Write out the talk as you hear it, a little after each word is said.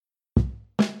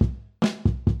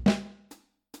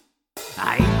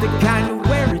I ain't the kind to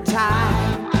wear a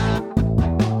tie,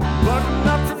 but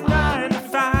not from 9 to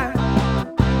 5.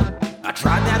 I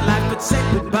tried that life but said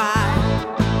goodbye.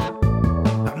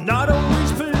 I'm not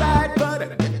always polite, but I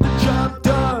get the job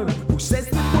done. Who says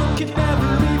that work can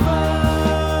never be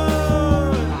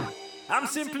fun? I'm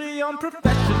simply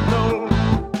unprofessional.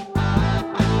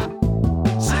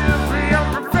 Simply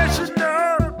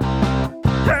unprofessional.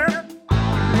 Yeah.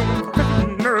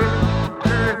 Unprofessional.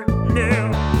 Yeah.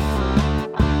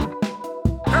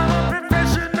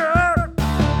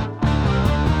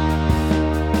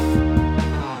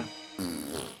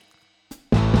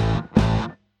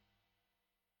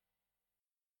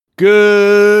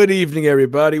 Good evening,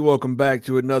 everybody. Welcome back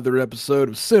to another episode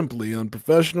of Simply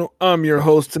Unprofessional. I'm your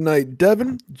host tonight,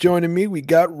 Devin. Joining me, we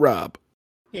got Rob.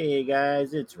 Hey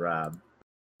guys, it's Rob.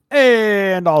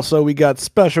 And also, we got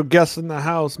special guest in the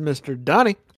house, Mr.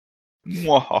 Donnie.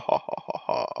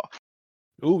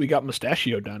 Ooh, we got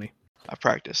Mustachio Donnie. I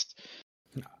practiced.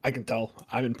 I can tell.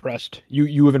 I'm impressed.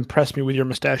 You have impressed me with your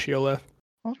mustachio laugh.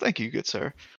 Well, thank you, good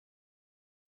sir.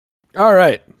 All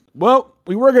right. Well,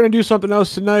 we were going to do something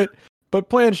else tonight, but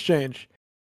plans change.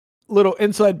 Little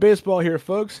inside baseball here,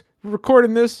 folks. We're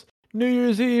recording this New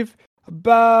Year's Eve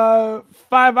about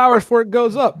 5 hours before it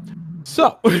goes up.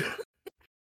 So,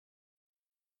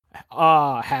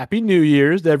 Happy New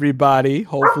Year's, everybody.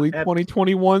 Hopefully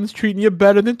 2021's treating you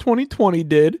better than 2020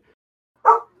 did.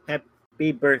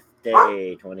 Happy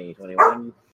birthday,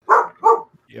 2021.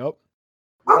 Yep.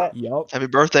 What? Yep. Happy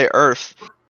birthday, Earth.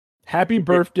 Happy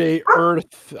birthday,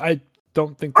 Earth. I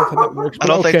don't think that's how that works. I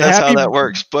don't think that's how that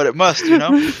works, but it must, you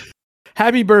know?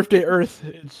 Happy birthday, Earth.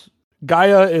 It's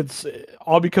Gaia. It's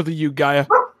all because of you, Gaia.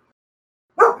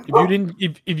 If you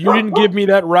didn't give me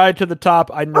that ride to the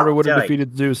top, I never would have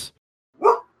defeated Zeus.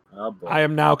 Oh, boy. I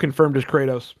am now confirmed as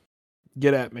Kratos.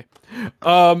 Get at me.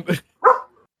 What?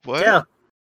 Yeah.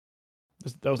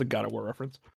 That was a God of War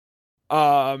reference.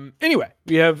 Anyway,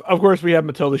 we have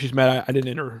Matilda. She's mad. I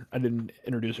didn't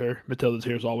introduce her. Matilda's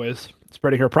here as always,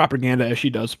 spreading her propaganda as she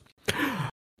does.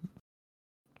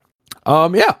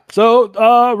 Yeah. So,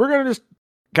 we're gonna just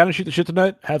kind of shoot the shit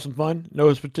tonight, have some fun.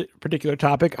 No particular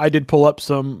topic. I did pull up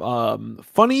some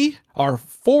funny or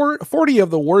 40 of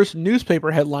the worst newspaper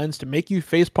headlines to make you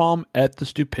facepalm at the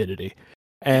stupidity.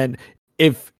 And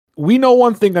if we know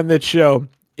one thing on this show,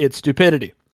 it's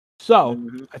stupidity. So,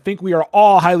 I think we are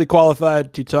all highly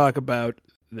qualified to talk about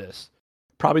this.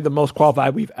 Probably the most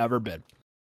qualified we've ever been.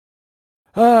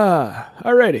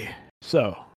 Alrighty.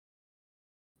 So,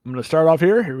 I'm going to start off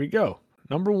here. Here we go.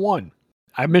 Number 1.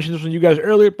 I mentioned this with you guys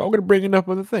earlier, but I'm going to bring it up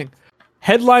with a thing.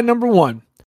 Headline number 1.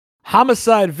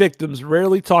 Homicide victims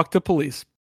rarely talk to police.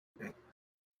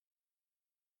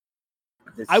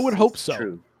 I would hope so.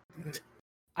 True.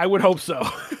 I would hope so.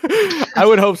 I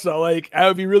would hope so. Like, I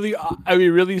would be really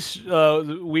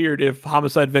weird if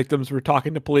homicide victims were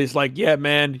talking to police like, yeah,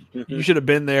 man, you should have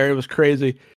been there. It was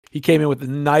crazy. He came in with a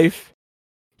knife.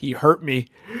 He hurt me.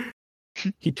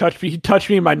 He touched me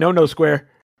in my no-no square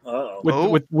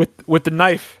with the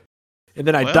knife. And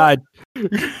then I died.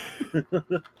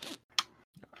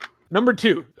 Number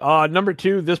two,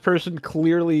 this person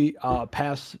clearly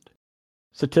passed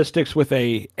statistics with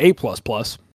a A++.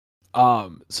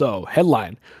 So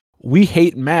headline, we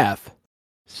hate math,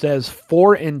 says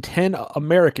 4 in 10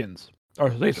 Americans, or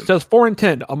it says 4 in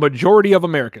 10, a majority of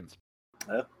Americans.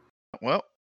 Well,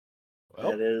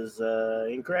 that is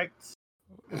incorrect.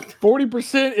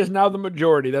 40% is now the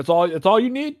majority. That's all you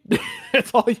need.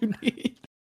 That's all you need.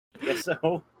 Guess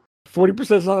so.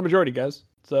 40% is not the majority, guys.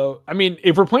 So, I mean,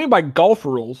 if we're playing by golf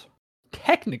rules,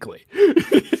 technically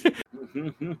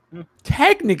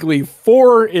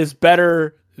 4 is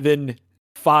better than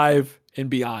 5 and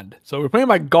beyond. So we're playing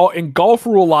by golf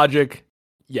rule logic.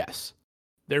 Yes.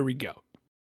 There we go.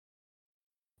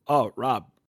 Oh, Rob.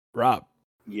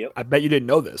 Yep. I bet you didn't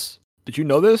know this. Did you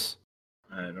know this?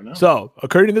 I don't know. So,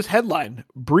 according to this headline,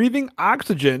 breathing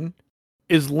oxygen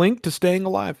is linked to staying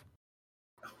alive.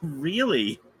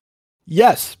 Really?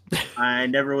 Yes. I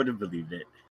never would have believed it.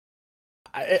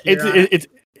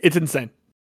 It's insane.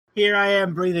 Here I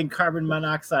am breathing carbon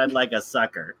monoxide like a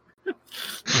sucker.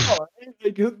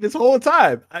 This whole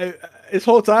time,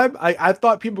 I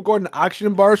thought people going to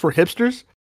oxygen bars were hipsters.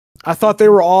 I thought they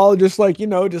were all just like,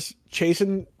 just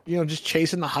chasing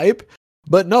the hype.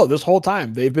 But no, this whole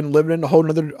time they've been living in a whole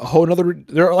nother.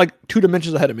 They're like 2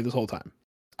 dimensions ahead of me this whole time.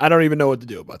 I don't even know what to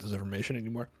do about this information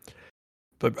anymore.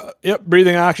 But yep,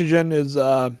 breathing oxygen is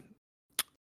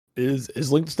linked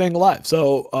to staying alive.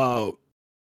 So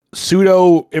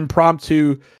pseudo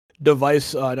impromptu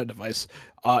advice for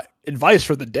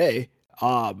the day.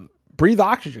 Breathe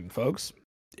oxygen, folks.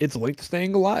 It's linked to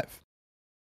staying alive.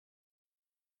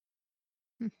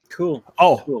 Cool.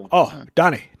 Oh, Cool.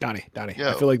 Donnie. Yo.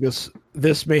 I feel like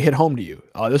this may hit home to you.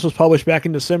 This was published back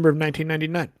in December of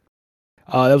 1999.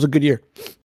 That was a good year.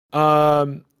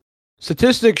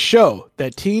 Statistics show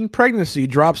that teen pregnancy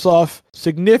drops off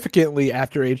significantly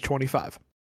after age 25.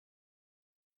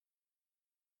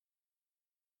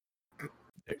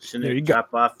 Shouldn't There you it go.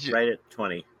 drop off right at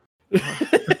 20?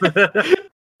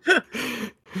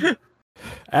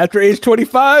 After age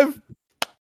 25,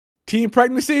 teen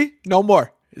pregnancy, no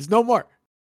more. It's no more.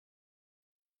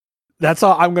 That's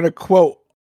how I'm gonna quote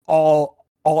all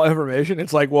information.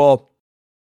 It's like, all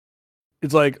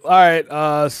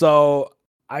right, so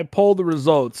I pulled the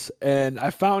results and I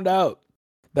found out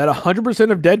that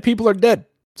 100% of dead people are dead.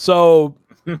 So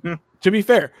to be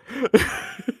fair,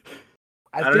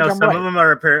 I don't know. I'm Some right. of them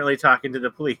are apparently talking to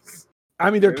the police. I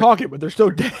mean, they're talking, but they're still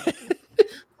dead.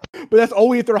 But that's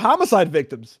only if they're homicide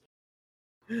victims.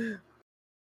 Greg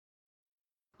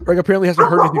apparently hasn't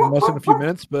heard anything from us in a few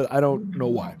minutes, but I don't know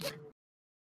why.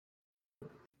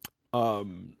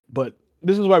 But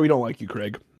this is why we don't like you,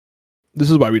 Craig. This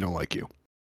is why we don't like you.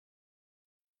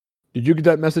 Did you get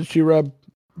that message to you, Rob?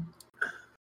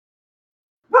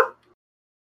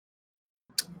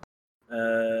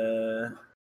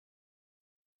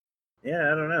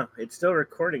 Yeah, I don't know. It's still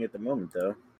recording at the moment,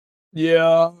 though.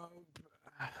 Yeah.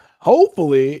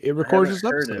 Hopefully it records this I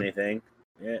haven't episode. heard anything.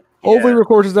 Yeah. Hopefully it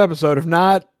records this episode. If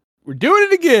not, we're doing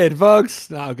it again, folks.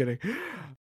 No, I'm kidding.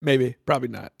 Maybe, probably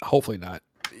not. Hopefully not.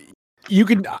 You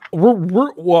can.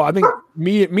 Well, I think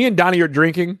me and Donnie are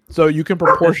drinking, so you can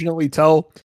proportionately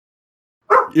tell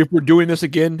if we're doing this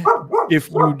again. If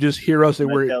you just hear us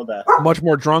and we're Matilda. much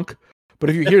more drunk,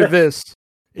 but if you hear this,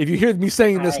 if you hear me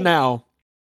saying this now,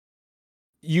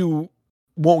 you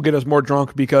won't get us more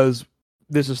drunk because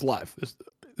this is live.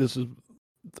 This is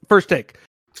first take.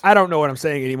 I don't know what I'm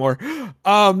saying anymore.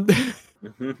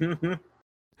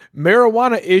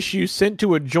 Marijuana issue sent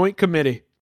to a joint committee.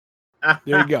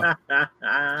 There you go.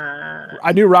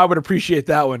 I knew Rob would appreciate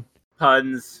that one.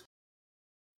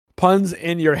 Puns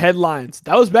in your headlines.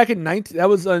 That was back in 19. That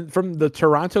was from the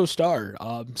Toronto Star.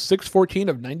 6/14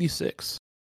 of 96.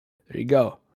 There you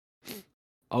go.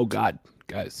 Oh God,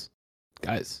 guys,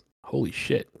 holy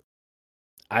shit!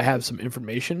 I have some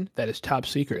information that is top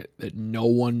secret that no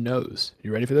one knows.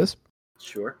 You ready for this?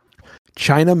 Sure.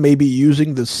 China may be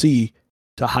using the sea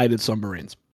to hide its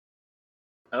submarines.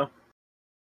 Oh.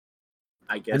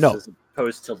 I guess No. as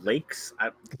opposed to lakes.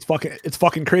 It's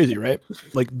fucking crazy, right?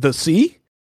 Like the sea,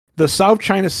 the South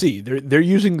China Sea. They're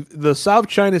using the South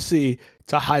China Sea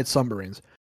to hide submarines.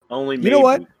 Only You know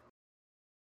what?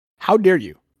 How dare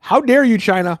you? How dare you,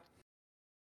 China?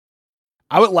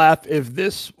 I would laugh if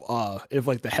this, if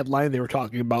like the headline they were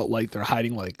talking about, like they're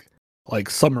hiding like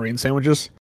submarine sandwiches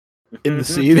in the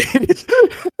sea.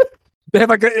 They have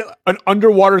like an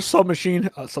underwater submarine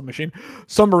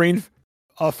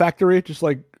factory, just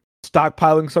like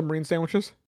stockpiling submarine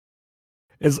sandwiches.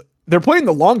 They're playing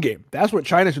the long game. That's what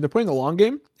China's doing. They're playing the long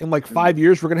game. In like 5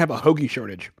 years, we're gonna have a hoagie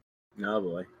shortage. Oh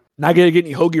boy. Not gonna get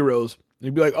any hoagie rolls.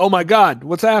 They'd be like, "Oh my God,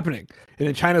 what's happening?" And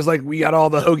then China's like, "We got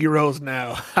all the hoagie rolls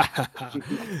now."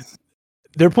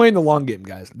 They're playing the long game,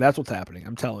 guys. That's what's happening.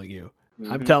 I'm telling you.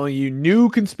 I'm telling you. New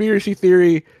conspiracy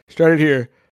theory started here.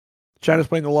 China's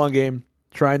playing the long game,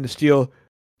 trying to steal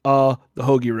the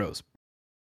hoagie rolls.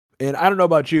 And I don't know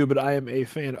about you, but I am a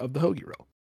fan of the hoagie roll.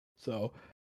 So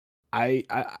I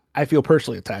feel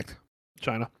personally attacked,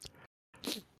 China.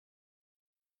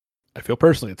 I feel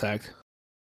personally attacked.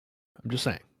 I'm just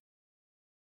saying.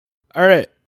 All right.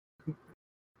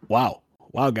 Wow,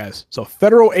 guys. So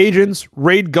federal agents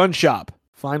raid gun shop,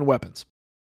 find weapons.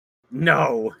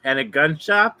 No, and a gun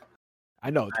shop?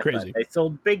 I know, it's I crazy. thought they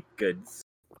sold baked goods.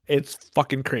 It's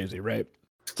fucking crazy, right?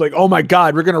 It's like, oh my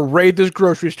God, we're gonna raid this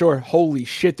grocery store. Holy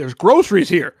shit, there's groceries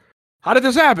here. How did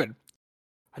this happen?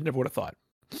 I never would have thought.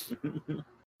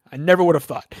 I never would have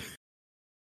thought.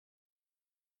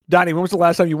 Donnie, when was the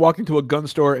last time you walked into a gun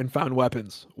store and found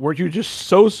weapons? Weren't you just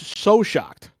so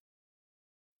shocked?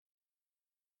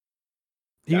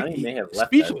 Donnie may have left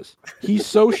speechless. He's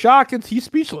so shocked and he's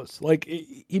speechless. Like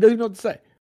he doesn't even know what to say.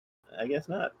 I guess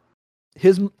not.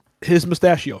 His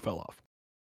mustachio fell off.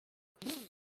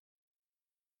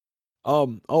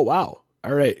 Oh wow.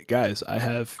 All right, guys, I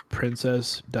have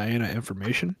Princess Diana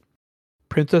information.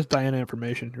 Princess Diana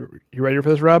information. You ready for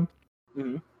this, Rob?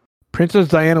 Mm-hmm. Princess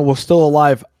Diana was still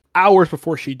alive hours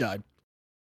before she died.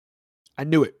 I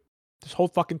knew it. This whole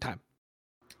fucking time.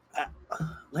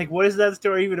 Like, what is that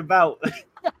story even about?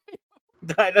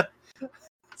 Diana.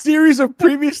 Series of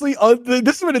previously...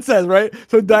 this is what it says, right?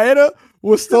 So Diana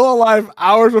was still alive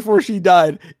hours before she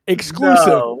died. Exclusive.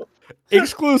 No.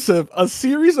 Exclusive. A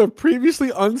series of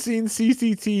previously unseen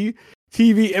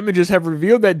CCTV images have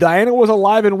revealed that Diana was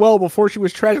alive and well before she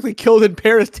was tragically killed in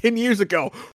Paris 10 years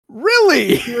ago.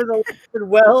 Really? She was alive and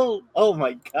well. Oh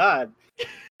my god.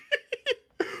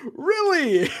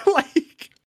 Really? Like,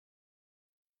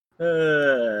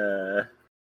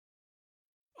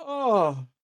 oh.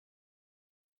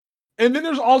 And then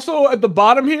there's also at the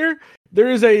bottom here,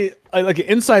 there is a like an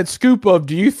inside scoop of,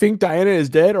 do you think Diana is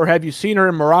dead or have you seen her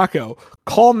in Morocco?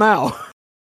 Call now.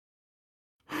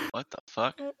 What the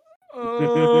fuck?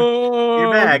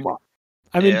 You're back.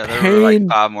 I'm in Yeah, there were pain.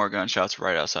 like 5 more gunshots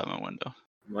right outside my window.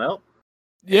 Well,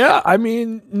 Yeah, I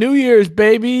mean, New Year's,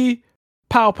 baby.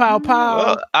 Pow, pow, pow.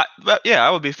 Well, I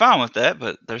would be fine with that,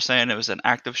 but they're saying it was an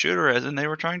active shooter, as in they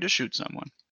were trying to shoot someone.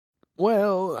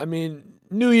 Well, I mean,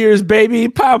 New Year's, baby.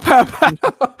 Pow, pow, pow.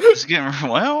 Just getting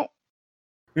well.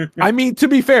 I mean, to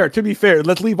be fair,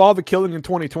 let's leave all the killing in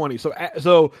 2020.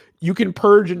 So you can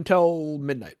purge until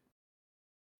midnight.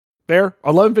 There,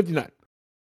 11:59.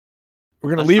 We're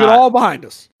gonna leave it all behind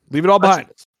us. Leave it all behind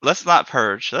us. Let's not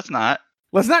purge. Let's not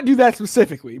do that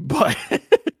specifically, but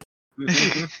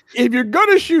if you're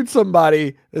gonna shoot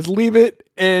somebody, let's leave it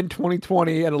in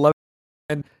 2020 at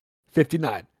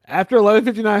 11:59. After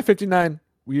 11:59,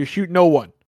 we shoot no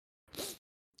one.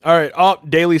 All right,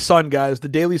 Daily Sun, guys. The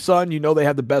Daily Sun, you know they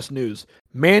have the best news.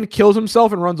 Man kills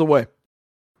himself and runs away.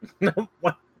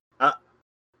 what?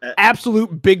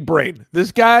 Absolute big brain.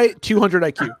 This guy, 200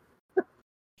 IQ.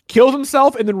 Kills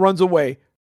himself and then runs away.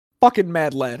 Fucking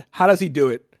mad lad. How does he do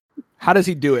it? I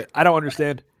don't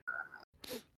understand.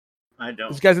 I don't.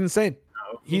 This guy's insane.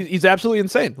 know. He's absolutely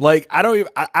insane. Like, I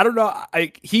don't know.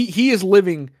 Like, he is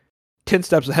living 10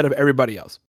 steps ahead of everybody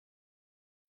else.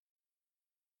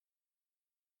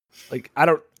 Like, I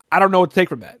don't know what to take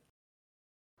from that.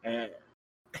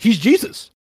 He's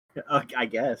Jesus. I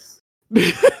guess.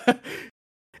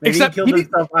 Except he killed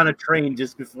himself on a train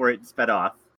just before it sped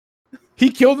off. He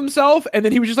killed himself, and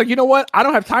then he was just like, you know what? I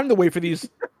don't have time to wait for these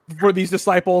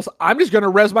disciples. I'm just going to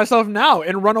res myself now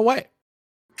and run away.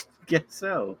 Guess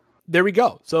so. There we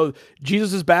go. So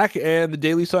Jesus is back, and the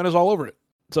Daily Sun is all over it.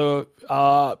 So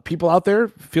people out there,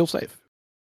 feel safe.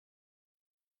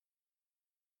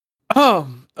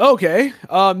 Okay.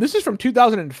 This is from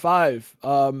 2005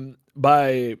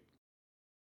 by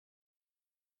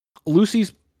Lucy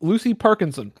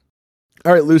Parkinson.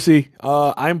 All right, Lucy,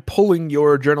 I'm pulling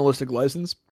your journalistic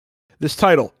license. This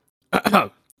title,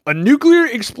 A Nuclear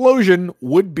Explosion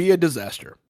Would Be a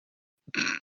Disaster.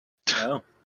 Oh.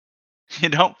 You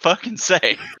don't fucking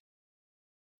say.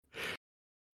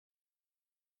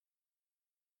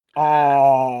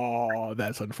 Oh,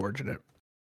 that's unfortunate.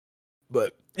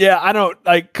 But yeah, I don't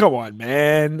like, come on,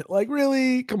 man. Like,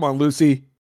 really? Come on, Lucy.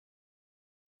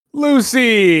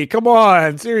 Lucy, come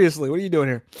on. Seriously, what are you doing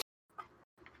here?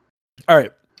 All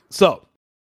right. So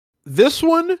this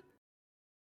one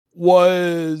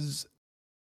was,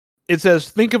 it says,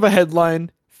 think of a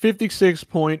headline,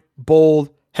 56-point bold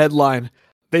headline.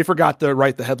 They forgot to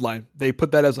write the headline. They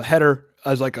put that as a header,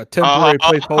 as like a temporary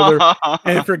placeholder,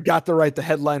 and forgot to write the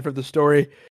headline for the story.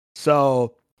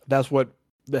 So that's what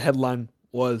the headline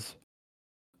was,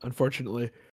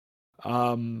 unfortunately.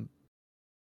 Yeah,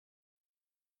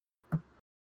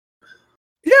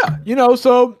 you know,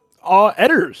 so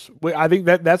editors. I think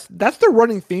that's the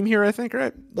running theme here, I think,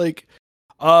 right? Like,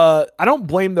 I don't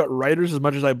blame the writers as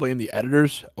much as I blame the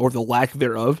editors or the lack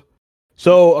thereof.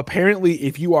 So apparently,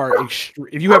 if you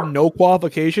have no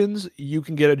qualifications, you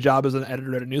can get a job as an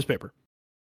editor at a newspaper.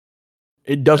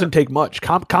 It doesn't take much.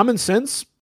 Common sense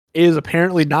is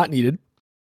apparently not needed.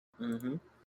 Mm-hmm.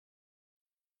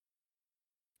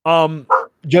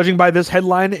 Judging by this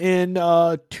headline in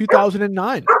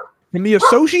 2009 from the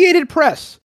Associated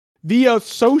Press. The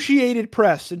Associated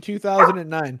Press in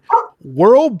 2009.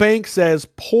 World Bank says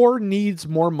poor needs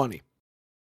more money.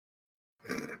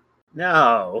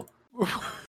 No.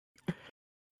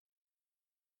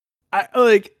 I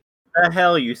like The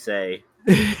hell you say?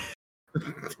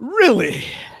 Really?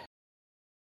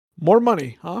 More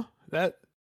money, huh? That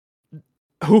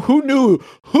who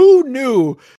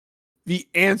knew the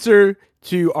answer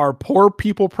to our poor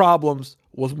people problems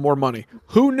was more money?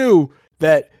 Who knew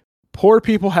that poor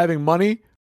people having money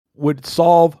would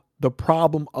solve the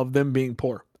problem of them being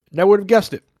poor? Never would have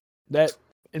guessed it. That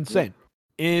insane.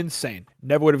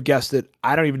 Never would have guessed it.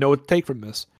 I don't even know what to take from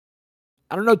this.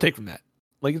 I don't know what to take from that.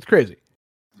 Like, it's crazy.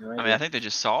 No I mean, idea. I think they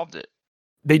just solved it.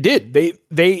 They did. The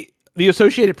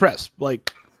Associated Press,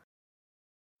 like,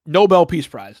 Nobel Peace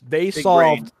Prize. They Big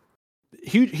solved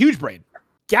huge brain,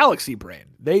 galaxy brain.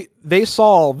 They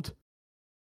solved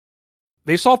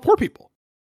poor people.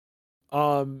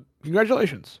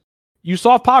 Congratulations. You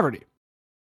solve poverty.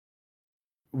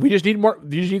 We just need more.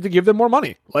 You just need to give them more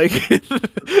money. Like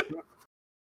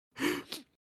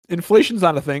inflation's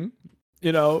not a thing.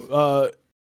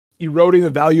 Eroding the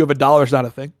value of a dollar is not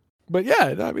a thing. But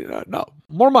yeah, I mean, no,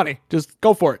 more money. Just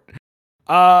go for it.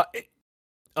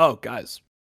 Oh, guys,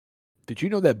 did you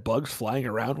know that bugs flying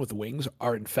around with wings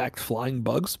are in fact flying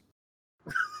bugs?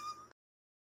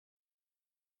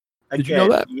 Did you know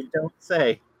that? You don't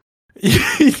say.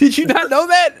 Did you not know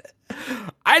that?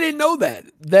 I didn't know that.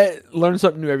 Learn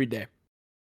something new every day.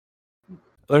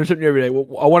 Learn something new every day.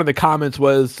 One of the comments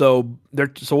was so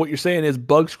what you're saying is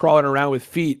bugs crawling around with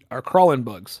feet are crawling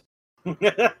bugs.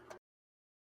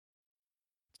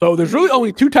 So there's really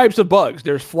only two types of bugs.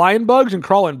 There's flying bugs and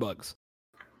crawling bugs.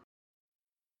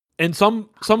 And some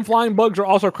flying bugs are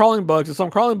also crawling bugs, and some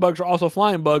crawling bugs are also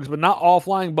flying bugs, but not all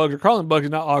flying bugs are crawling bugs,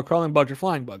 and not all crawling bugs are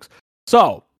flying bugs.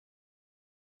 So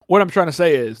what I'm trying to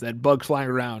say is that bugs flying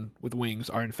around with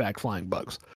wings are in fact flying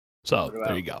bugs. So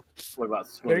there you go. What about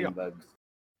swimming bugs?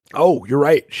 Oh, you're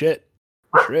right. Shit.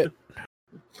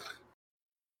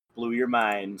 Blew your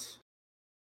mind.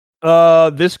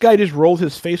 This guy just rolled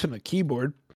his face on the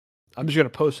keyboard. I'm just gonna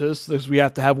post this because we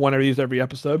have to have one of these every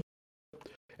episode,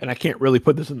 and I can't really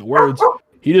put this in the words.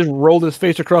 He just rolled his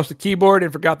face across the keyboard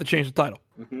and forgot to change the title.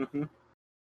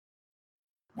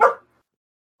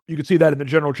 You can see that in the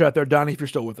general chat there, Donnie, if you're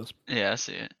still with us. Yeah, I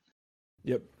see it.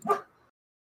 Yep.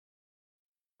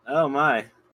 Oh my.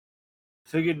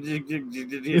 Yeah,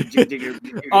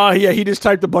 he just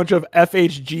typed a bunch of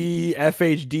FHG,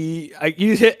 FHD.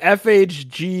 You just hit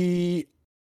FHGD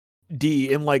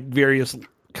in like various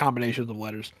combinations of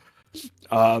letters.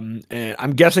 And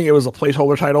I'm guessing it was a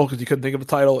placeholder title because he couldn't think of a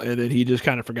title, and then he just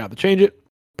kind of forgot to change it.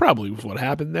 Probably was what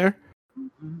happened there.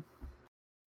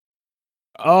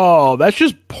 Oh, that's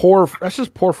just poor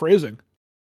phrasing.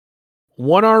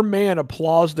 One-armed man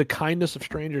applauds the kindness of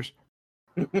strangers.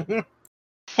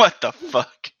 What the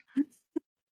fuck?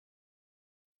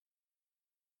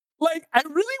 Like, I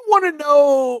really want to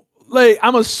know, like,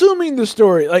 I'm assuming the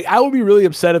story, like, I would be really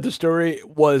upset if the story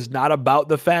was not about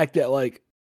the fact that, like,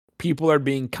 people are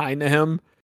being kind to him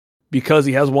because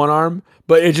he has one arm,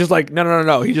 but it's just like,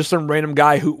 no. He's just some random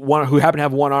guy who happened to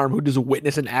have one arm who does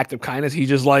witness an act of kindness. He's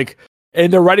just like,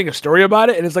 and they're writing a story about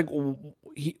it, and it's like,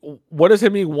 what does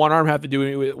him being one arm have to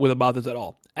do with about this at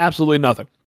all? Absolutely nothing.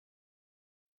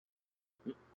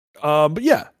 But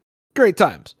yeah, great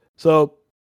times. So,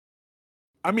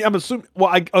 I mean, I'm assuming. Well,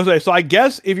 I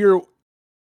guess if you're,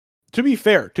 to be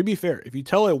fair, if you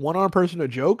tell a one-armed person a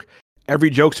joke, every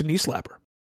joke's a knee slapper.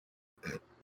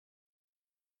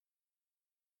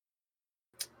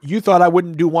 You thought I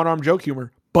wouldn't do one-arm joke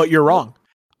humor, but you're wrong.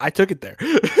 I took it there.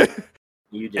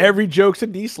 You did. Every joke's a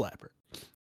knee slapper.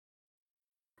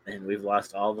 And we've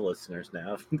lost all the listeners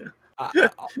now.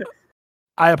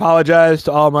 I apologize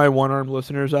to all my one-armed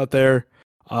listeners out there.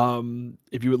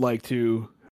 If you would like to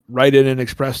write in and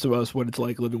express to us what it's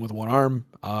like living with one arm,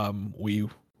 we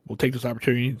will take this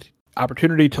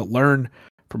opportunity to learn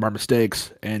from our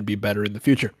mistakes and be better in the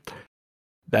future.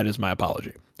 That is my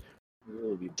apology.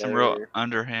 We'll be Some real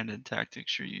underhanded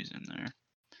tactics you're using there.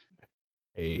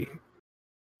 Hey.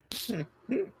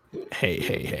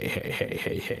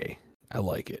 I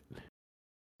like it.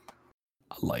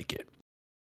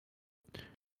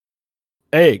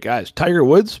 Hey, guys, Tiger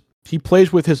Woods, he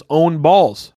plays with his own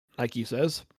balls, Nike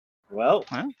says. Well,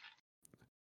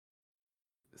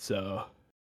 so.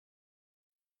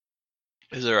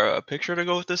 Is there a picture to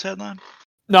go with this headline?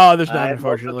 No, there's not,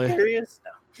 unfortunately. Curious?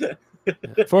 No.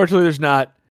 Unfortunately, there's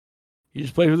not. He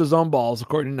just plays with his own balls,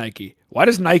 according to Nike. Why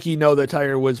does Nike know that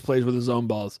Tiger Woods plays with his own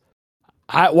balls?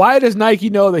 Why does Nike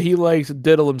know that he likes to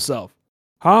diddle himself?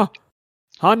 Huh,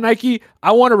 Nike?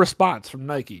 I want a response from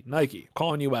Nike. Nike,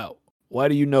 calling you out. Why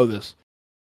do you know this?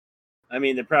 I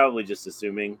mean, they're probably just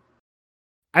assuming.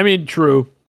 I mean, true.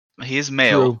 He's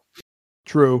male.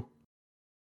 True.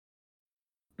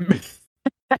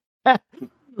 Oh,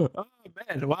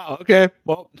 man. Wow. Okay.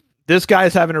 Well, this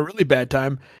guy's having a really bad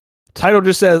time. Title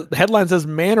just says, the headline says,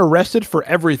 man arrested for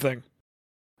everything.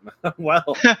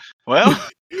 Well,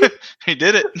 he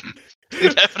did it. He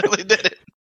definitely did it.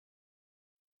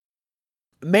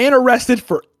 Man arrested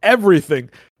for everything.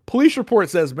 Police report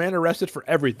says man arrested for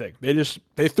everything.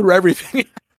 They threw everything.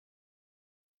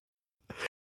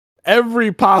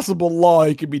 Every possible law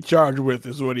he could be charged with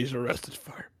is what he's arrested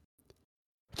for.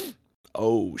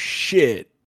 Oh, shit.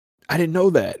 I didn't know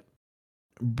that.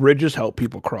 Bridges help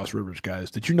people cross rivers,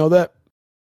 guys. Did you know that?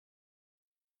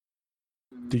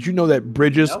 Did you know that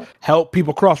bridges help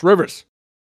people cross rivers?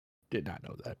 Did not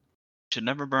know that. Should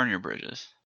never burn your bridges.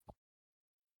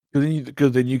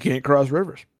 Because then you can't cross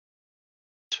rivers.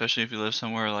 especially if you live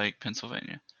somewhere like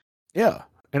Pennsylvania. Yeah.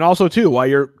 And also, too, while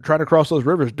you're trying to cross those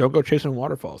rivers, don't go chasing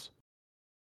waterfalls.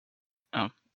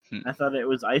 I thought it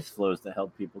was ice flows that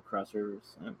help people cross rivers.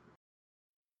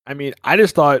 I mean, I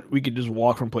just thought we could just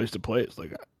walk from place to place.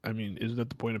 Like, I mean, isn't that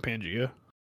the point of Pangea?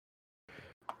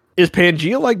 Is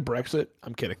Pangea like Brexit?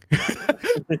 I'm kidding.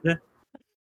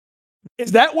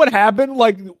 Is that what happened?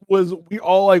 Like, was we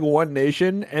all like one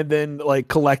nation and then like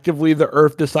collectively the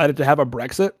Earth decided to have a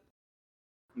Brexit?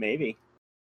 Maybe.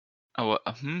 Oh,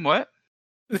 what?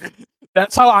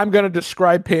 That's how I'm going to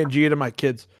describe Pangea to my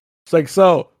kids. It's like,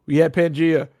 so we had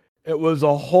Pangea. It was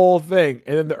a whole thing.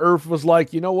 And then the Earth was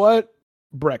like, you know what?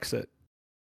 Brexit.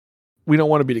 We don't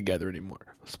want to be together anymore.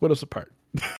 Split us apart.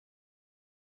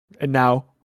 And now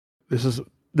this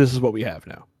is what we have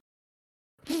now.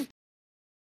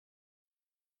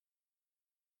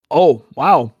 Oh,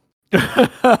 wow.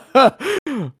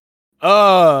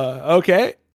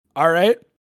 Okay. All right.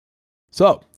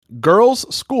 So,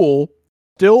 girls' school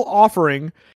still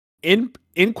offering in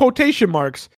quotation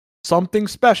marks something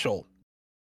special.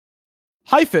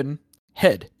 Hyphen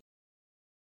head.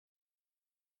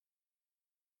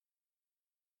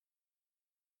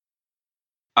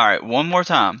 All right, one more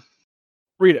time.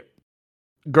 Read it.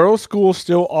 Girls' school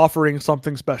still offering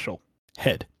something special.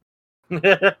 Head.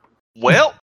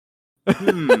 Well,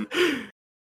 Hmm.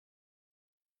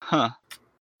 huh?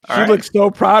 She looks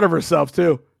so proud of herself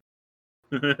too.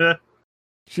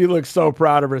 She looks so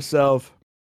proud of herself.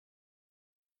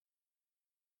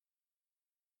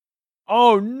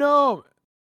 Oh no.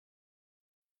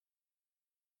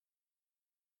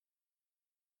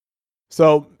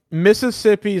 So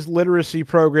Mississippi's literacy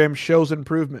program shows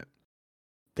improvement.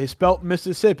 They spelt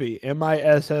Mississippi,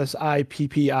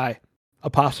 Missippi,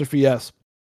 apostrophe S.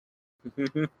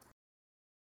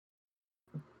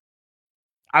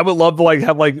 I would love to like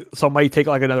have like somebody take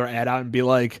like another ad out and be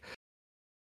like,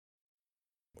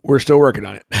 we're still working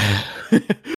on it.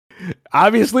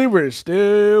 Obviously, we're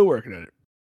still working on it.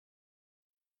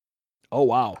 Oh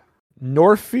wow.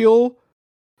 Northfield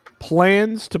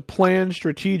plans to plan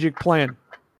strategic plan.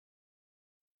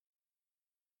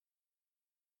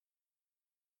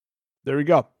 There we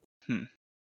go.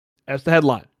 That's the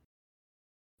headline.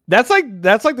 That's like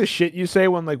the shit you say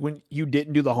when you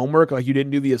didn't do the homework, like you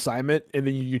didn't do the assignment, and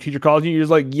then your teacher calls you, you're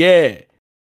just like, yeah.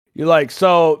 You're like,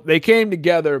 so they came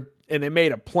together and they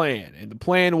made a plan, and the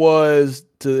plan was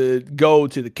to go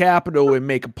to the Capitol and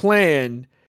make a plan,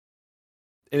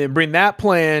 and then bring that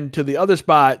plan to the other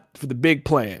spot for the big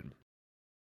plan.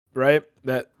 Right?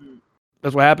 That's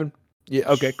what happened? Yeah,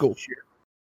 okay, cool. Sure.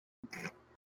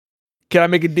 Can I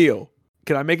make a deal?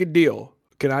 Can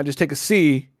I just take a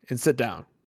C and sit down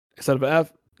instead of an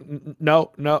F?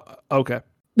 No, okay.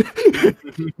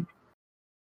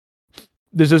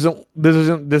 This isn't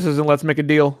let's make a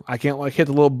deal. I can't like hit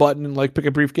the little button and like pick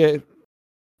a briefcase.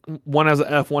 One has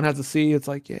an F, one has a C. It's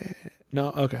like, yeah,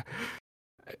 no, okay.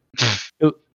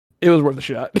 It was worth a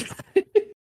shot.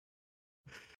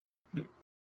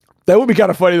 That would be kind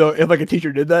of funny though if like a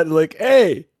teacher did that. Like,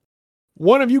 hey,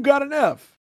 one of you got an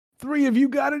F, 3 of you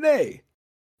got an A.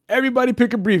 Everybody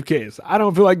pick a briefcase. I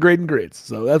don't feel like grading grades,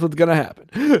 so that's what's gonna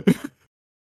happen.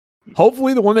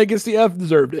 Hopefully, the one that gets the F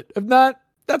deserved it. If not,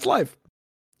 that's life.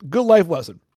 Good life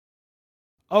lesson.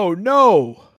 Oh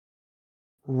no,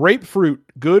 rape fruit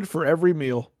good for every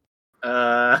meal.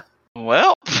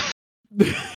 Well,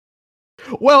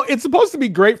 Well, it's supposed to be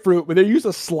grapefruit, but they use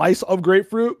a slice of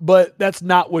grapefruit, but that's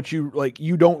not what you like.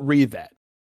 You don't read that.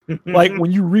 Like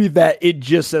when you read that, it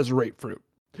just says grapefruit.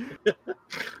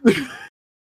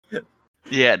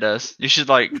 yeah, it does. You should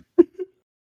like.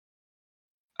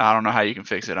 I don't know how you can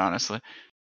fix it, honestly.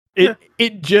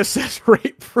 It just says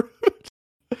grapefruit.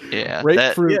 Yeah,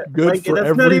 Grapefruit good like, for that's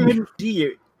every not meal. even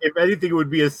D. If anything, it would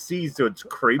be a C, so it's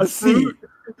crepe A C. fruit.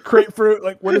 Grapefruit.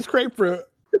 Like, what is grapefruit?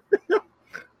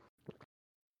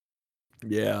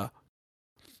 Yeah.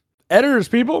 Editors,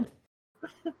 people.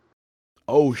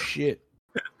 Oh, shit.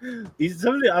 I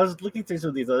was looking through some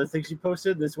of these other things she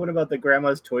posted. This one about the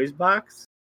Grandma's Toys box.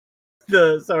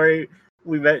 Sorry,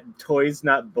 we meant toys,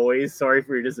 not boys. Sorry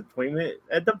for your disappointment.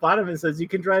 At the bottom, it says you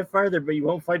can drive farther, but you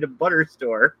won't find a butter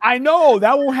store. I know.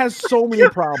 That one has so many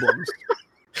problems.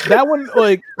 That one,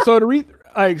 like, so to read,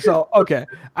 like, so, okay.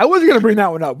 I wasn't going to bring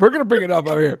that one up. We're going to bring it up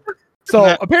over here.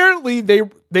 So apparently they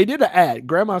did an ad.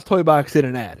 Grandma's Toy Box did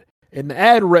an ad. And the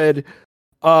ad read,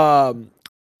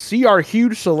 see our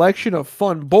huge selection of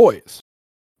fun boys.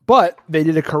 But they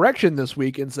did a correction this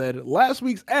week and said, last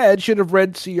week's ad should have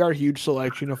read, see our huge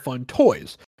selection of fun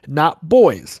toys, not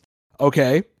boys.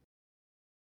 Okay.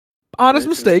 Honest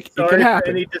mistake. It Sorry can for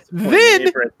happen. any disappointment Then,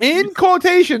 in parentheses. in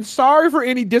quotation, sorry for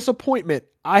any disappointment.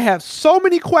 I have so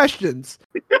many questions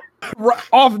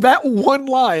off that one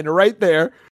line right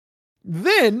there.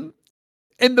 Then,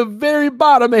 in the very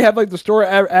bottom, they have like the store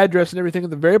address and everything. At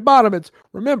the very bottom, it's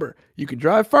remember, you can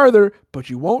drive farther, but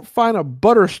you won't find a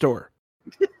butter store.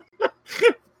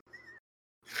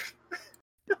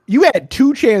 You had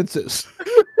 2 chances.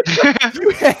 You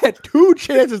had 2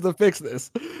 chances to fix this,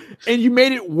 and you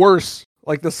made it worse.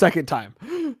 Like the second time,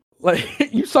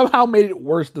 like you somehow made it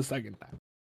worse the second time.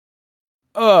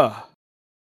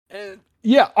 And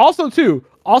yeah. Also too,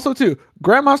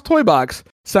 Grandma's Toy Box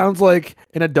sounds like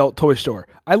an adult toy store.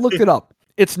 I looked it up.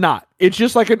 It's not. It's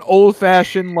just like an old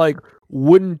fashioned like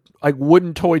wooden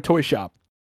toy shop.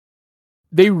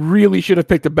 They really should have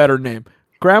picked a better name.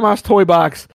 Grandma's Toy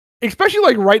Box, especially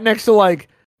like right next to like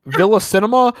Villa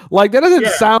Cinema. Like that doesn't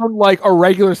sound like a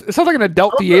regular. It sounds like an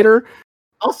adult theater.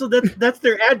 Also, that's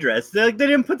their address. They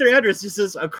didn't put their address. It just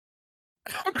says where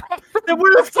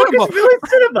the fuck is Village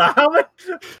Cinema? How much?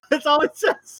 That's all it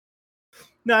says.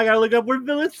 Now I gotta look up where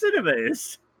Village Cinema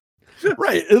is.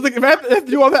 Right. It's like if I have to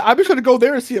do all that, I'm just gonna go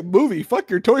there and see a movie. Fuck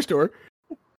your toy store.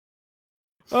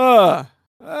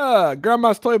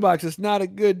 Grandma's Toy Box is not a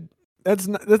good.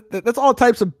 That's all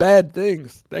types of bad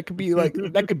things. That could be like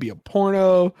that could be a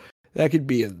porno. That could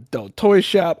be an adult toy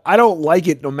shop. I don't like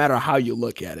it no matter how you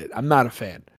look at it. I'm not a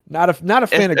fan. Not a fan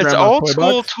of Grandma's It's old Toy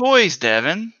school Box. toys,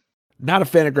 Devin. Not a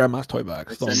fan of Grandma's Toy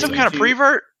Box. It's Some kind of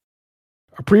prevert?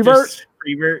 A prevert?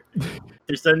 Prevert.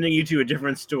 They're sending you to a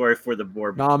different store for the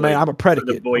board. Nah, man, I'm a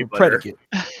predicate. boy I'm a predicate.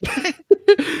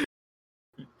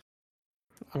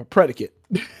 I'm a predicate.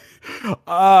 Man.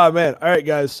 All right,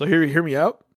 guys. So hear me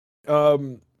out.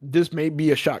 This may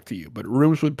be a shock to you, but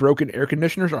rooms with broken air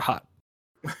conditioners are hot.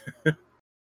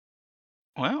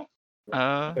 Well,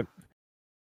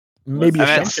 Maybe a it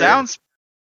shock. sounds.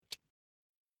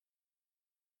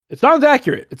 It sounds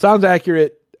accurate.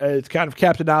 It's kind of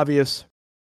Captain Obvious.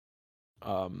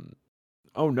 Oh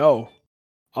no.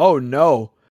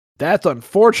 That's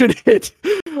unfortunate.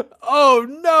 Oh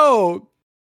no.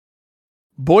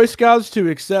 Boy Scouts to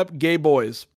accept gay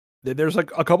boys. Then there's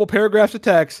like a couple paragraphs of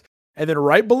text, and then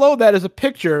right below that is a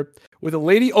picture with a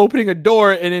lady opening a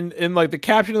door, and in like the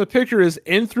caption of the picture is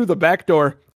 "in through the back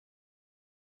door."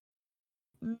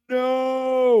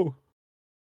 No.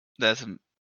 That's.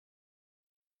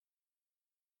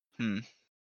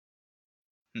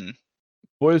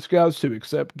 Boy Scouts to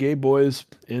accept gay boys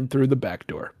in through the back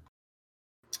door.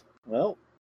 Well,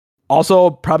 also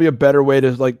probably a better way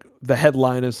to like the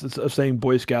headline is of saying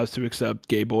Boy Scouts to accept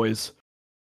gay boys.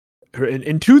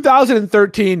 In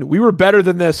 2013, we were better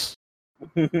than this.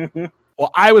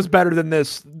 Well, I was better than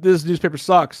this. This newspaper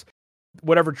sucks.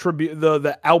 Whatever Tribune,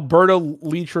 the Alberta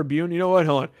Lee Tribune. You know what?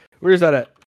 Hold on. Where's that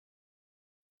at?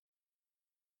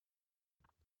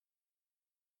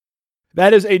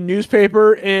 That is a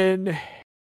newspaper in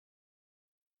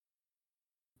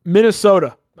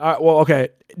Minnesota. Well, okay.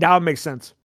 Now it makes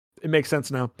sense. It makes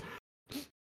sense now.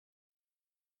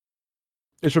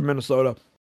 It's from Minnesota.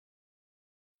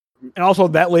 And also,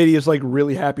 that lady is like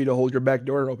really happy to hold your back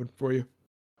door open for you.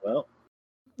 Well,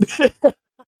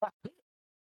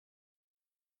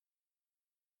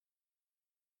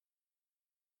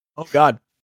 Oh, God.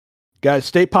 Guys,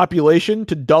 state population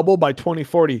to double by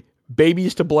 2040.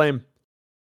 Babies to blame.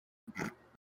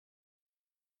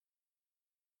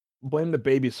 Blame the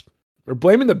babies. We're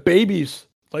blaming the babies.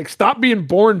 Like, stop being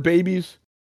born, babies.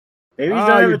 babies don't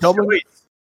have you're a doubling- choice.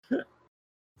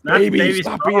 Not Babies, babies.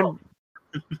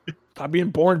 stop being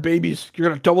born, babies. You're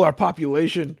going to double our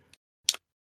population.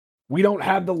 We don't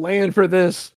have the land for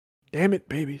this. Damn it,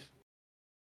 babies.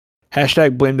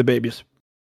 Hashtag blame the babies.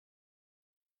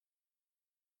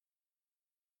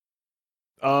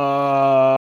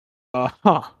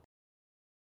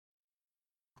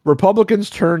 Republicans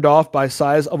turned off by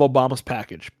size of Obama's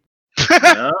package.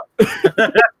 Yeah.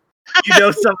 You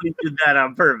know somebody did that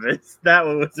on purpose. That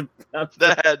one was about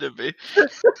That had to be.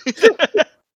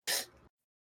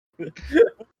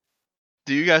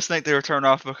 Do you guys think they were turned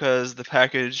off because the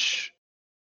package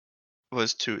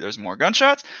was too? There's more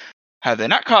gunshots. Have they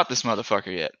not caught this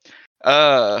motherfucker yet?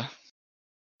 Well,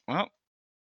 what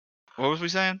was we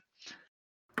saying?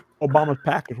 Obama's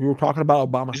package. We were talking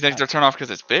about Obama's You think they're package. turned off because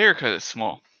it's big or because it's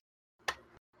small?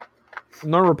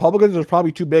 No, Republicans is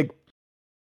probably too big.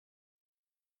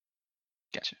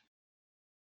 Gotcha.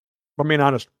 I'm being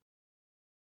honest.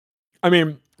 I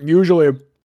mean, usually,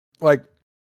 like,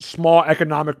 small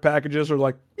economic packages are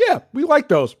like, yeah, we like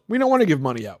those. We don't want to give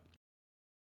money out.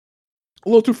 A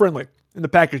little too friendly in the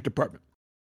package department.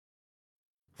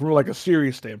 From like a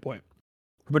serious standpoint.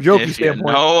 From a jokey If you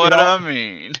standpoint. know what it all- I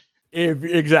mean.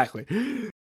 exactly.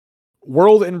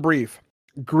 World in brief.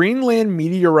 Greenland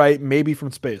meteorite may be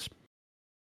from space.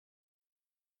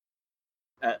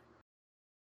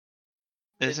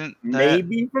 Isn't that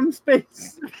Maybe from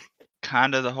space.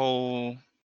 kind of the whole?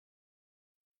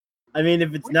 I mean,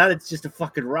 if it's not, it's just a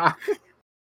fucking rock.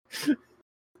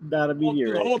 Not a The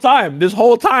meteorite. this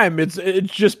whole time, it's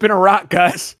just been a rock,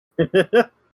 guys.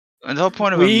 And the whole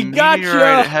point of We a gotcha.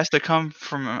 meteorite, it has to come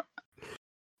from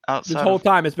outside. This whole of-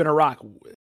 time, it's been a rock.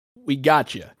 We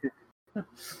got you. I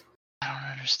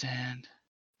don't understand.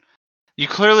 You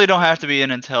clearly don't have to be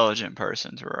an intelligent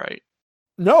person to write.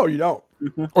 No, you don't,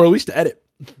 or at least to edit.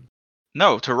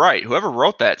 No, to write. Whoever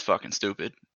wrote that's fucking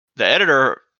stupid. The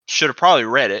editor should have probably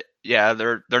read it. Yeah,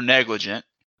 they're negligent.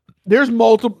 There's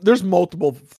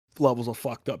multiple levels of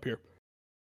fucked up here.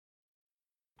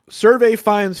 Survey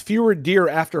finds fewer deer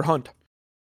after hunt.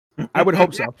 I would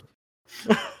hope so.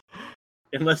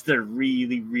 Unless they're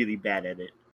really, really bad at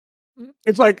it.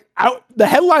 It's like the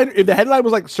headline. If the headline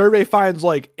was like "Survey finds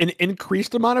like an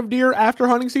increased amount of deer after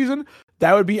hunting season,"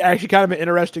 that would be actually kind of an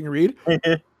interesting read.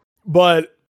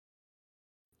 But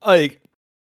like,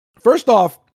 first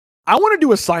off, I want to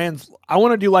do a science. I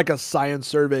want to do like a science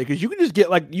survey because you can just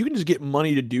get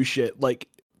money to do shit like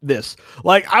this.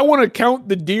 Like, I want to count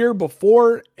the deer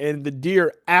before and the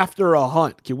deer after a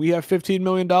hunt. Can we have $15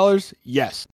 million?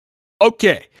 Yes.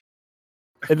 Okay.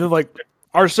 And then like,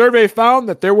 our survey found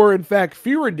that there were in fact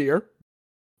fewer deer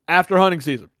after hunting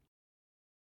season.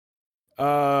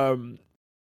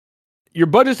 Your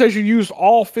budget says you used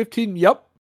all 15. Yep,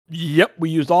 we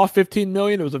used all 15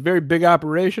 million. It was a very big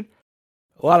operation.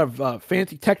 A lot of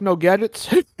fancy techno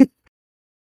gadgets.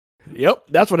 Yep,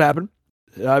 that's what happened.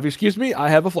 If you excuse me, I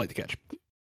have a flight to catch.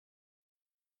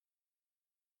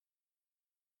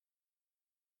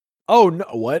 Oh no!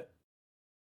 What?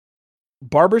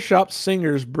 Barbershop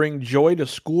singers bring joy to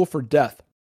school for deaf.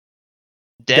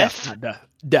 Deaf. Not deaf.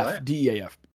 Deaf. What?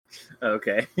 DEAF.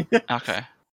 Okay. Okay.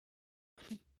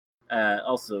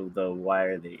 Also, though, why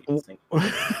are they singing?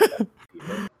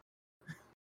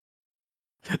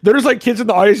 There's like kids in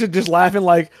the audience just laughing,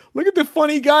 like, look at the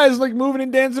funny guys like moving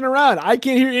and dancing around. I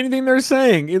can't hear anything they're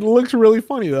saying. It looks really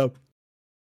funny though.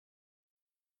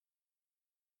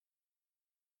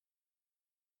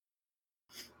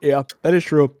 Yeah, that is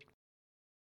true.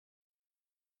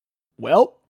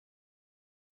 Well,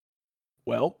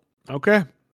 okay.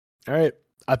 All right.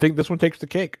 I think this one takes the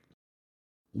cake.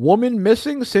 Woman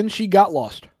missing since she got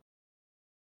lost.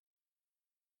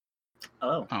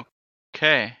 Oh,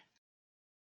 Okay.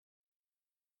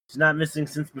 she's not missing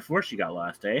since before she got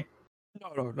lost, eh?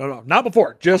 No. Not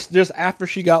before. Just after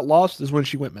she got lost is when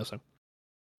she went missing.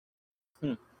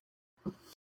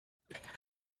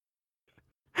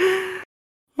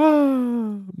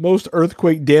 Most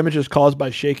earthquake damage is caused by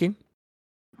shaking.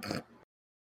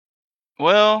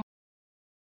 Well,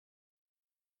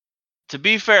 to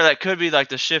be fair, that could be like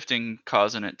the shifting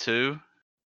causing it too.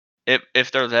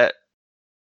 If they're that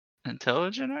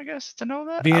intelligent, I guess, to know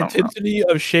that. The I don't know. intensity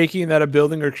of shaking that a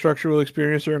building or structure will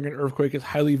experience during an earthquake is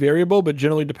highly variable, but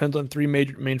generally depends on three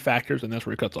main factors, and that's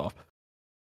where it cuts off.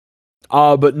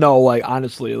 But no, like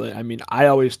honestly, like, I mean, I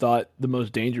always thought the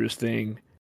most dangerous thing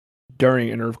during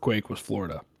an earthquake was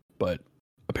Florida, but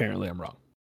apparently I'm wrong.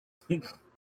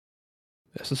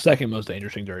 That's the second most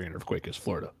dangerous thing during an earthquake is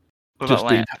Florida. What about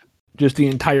land? Just the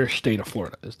entire state of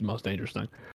Florida is the most dangerous thing.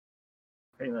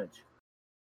 Pretty much.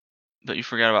 But you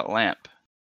forgot about lamp.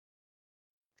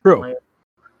 True.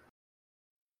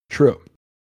 True.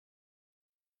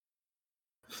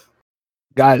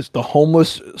 Guys, the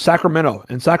homeless Sacramento.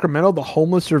 In Sacramento, the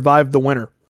homeless survived the winter.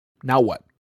 Now what?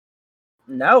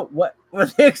 Now what?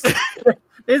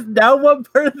 Is now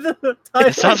what part of the time?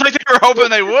 It sounds like they were hoping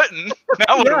they wouldn't.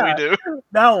 Now what Yeah. do we do?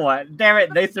 Now what? Damn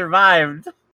it, they survived.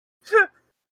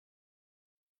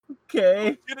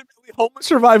 Okay. Legitimately homeless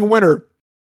survive winter.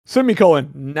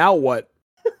 Semicolon. Now what?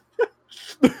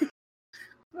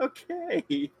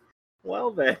 Okay.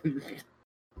 Well then.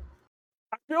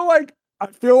 I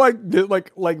feel like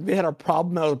they had a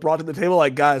problem that was brought to the table.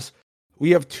 Like, guys,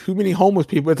 we have too many homeless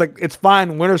people. It's like, it's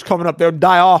fine. Winter's coming up. They'll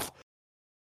die off.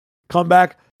 Come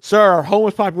back. Sir, our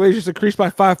homeless population has increased by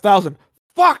 5,000.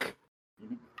 Fuck!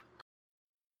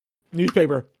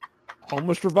 Newspaper.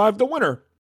 Homeless survived the winter.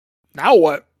 Now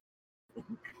what?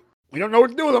 We don't know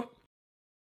what to do with them.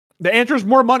 The answer is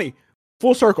more money.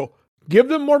 Full circle. Give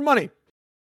them more money.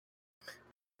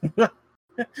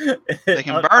 They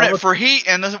can burn it for heat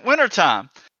in the wintertime.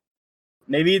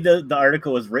 Maybe the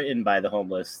article was written by the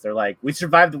homeless. They're like, we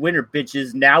survived the winter,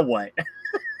 bitches. Now what?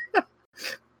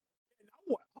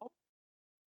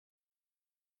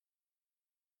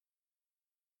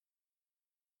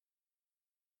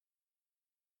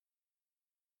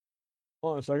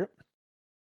 Hold on a second.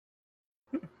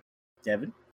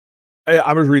 Devin? Hey,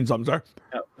 I was reading something. Sorry.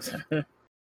 Oh.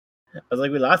 I was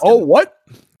like, we lost Oh, him. what?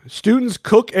 Students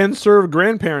cook and serve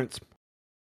grandparents.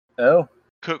 Oh.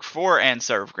 Cook for and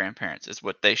serve grandparents is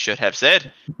what they should have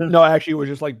said. No, actually, it was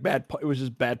just like bad. It was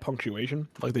just bad punctuation.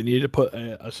 Like they needed to put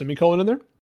a semicolon in there,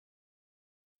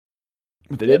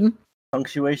 but they didn't.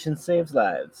 Punctuation saves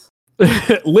lives.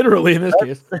 Literally, in this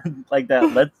case. Like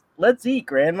that. Let's eat,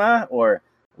 Grandma, or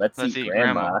let's eat,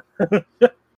 Grandma.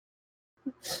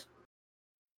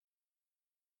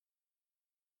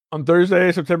 On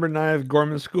Thursday, September 9th,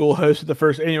 Gorman School hosted the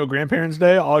first annual Grandparents'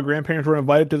 Day. All grandparents were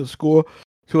invited to the school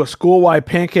to a school-wide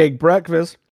pancake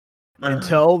breakfast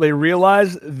until they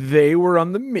realized they were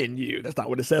on the menu. That's not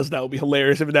what it says. That would be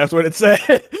hilarious if that's what it said.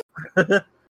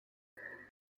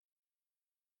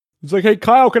 It's like, hey,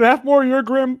 Kyle, can I have more of your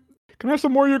Can I have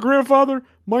some more of your grandfather?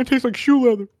 Mine tastes like shoe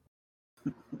leather.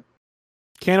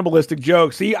 Cannibalistic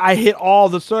joke. See, I hit all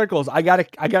the circles. I gotta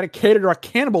cater to our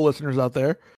cannibal listeners out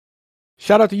there.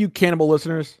 Shout out to you, cannibal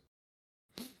listeners.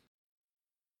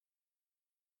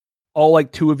 All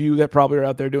like two of you that probably are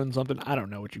out there doing something. I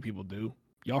don't know what you people do.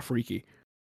 Y'all freaky.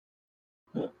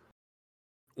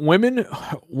 Woman in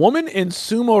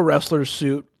sumo wrestler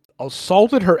suit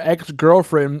assaulted her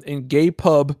ex-girlfriend in gay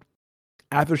pub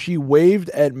after she waved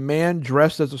at man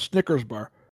dressed as a Snickers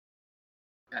bar.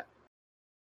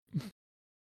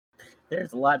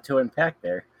 There's a lot to unpack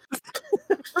there.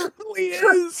 It really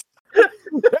is.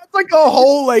 That's like a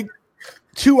whole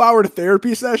 2-hour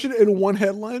therapy session in one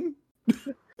headline.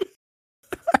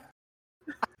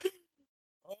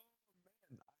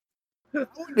 That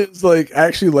one is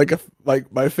actually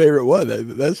my favorite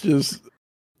one. That's just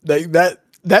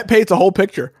that paints a whole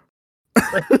picture.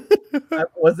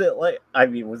 Was it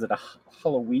was it a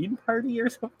Halloween party or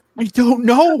something? I don't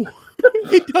know.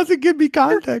 It doesn't give me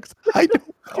context. I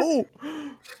don't know.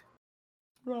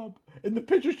 Rob, and the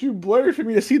picture's too blurry for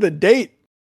me to see the date.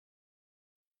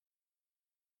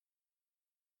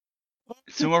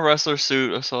 Sumo wrestler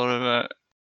suit assaulted at.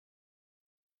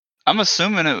 I'm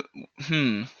assuming it.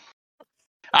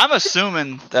 I'm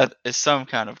assuming that is some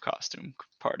kind of costume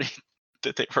party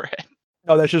that they were at.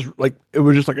 No, that's just it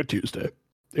was just like a Tuesday.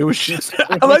 It was just.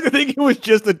 I like to think it was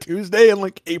just a Tuesday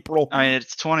in April. I mean,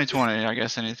 it's 2020. I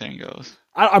guess anything goes.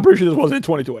 I'm pretty sure this wasn't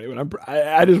 2020, but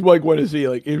I just want to see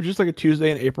it was just like a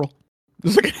Tuesday in April.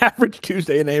 Just like an average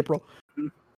Tuesday in April.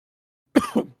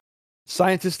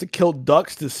 Scientists to kill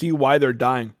ducks to see why they're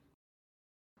dying.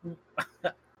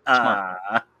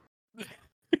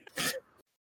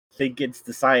 Think it's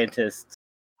the scientists.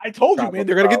 I told you, man.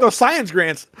 They're gonna get those science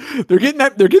grants. They're getting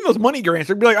those money grants.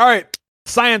 They're gonna be like, all right,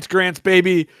 science grants,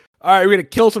 baby. All right, we're gonna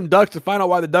kill some ducks to find out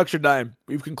why the ducks are dying.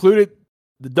 We've concluded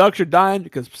the ducks are dying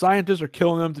because scientists are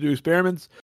killing them to do experiments.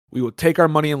 We will take our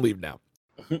money and leave now.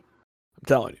 I'm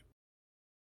telling you.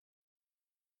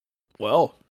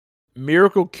 Well,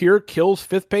 miracle cure kills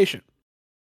 5th patient.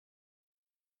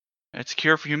 It's a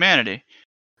cure for humanity.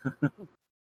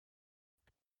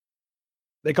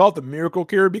 They call it the miracle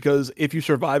cure because if you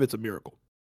survive, it's a miracle.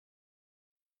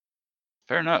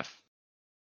 Fair enough.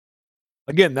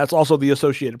 Again, that's also the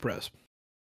Associated Press.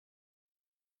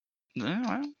 Yeah,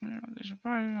 well, they should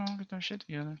probably all get their shit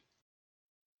together.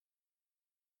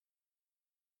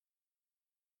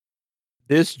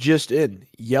 This just in.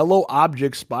 Yellow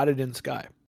object spotted in sky.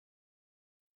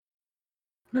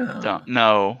 Don't.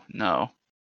 No.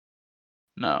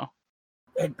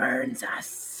 It burns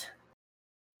us.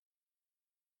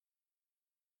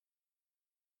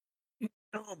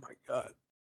 Oh my God.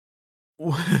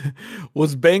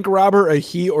 Was bank robber a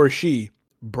he or she?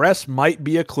 Breast might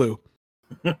be a clue.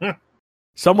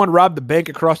 Someone robbed the bank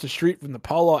across the street from the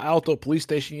Palo Alto police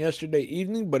station yesterday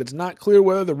evening, but it's not clear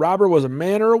whether the robber was a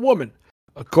man or a woman.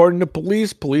 According to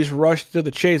police rushed to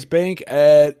the Chase Bank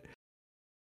at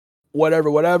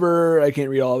whatever. I can't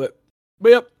read all of it. But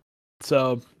yep.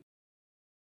 So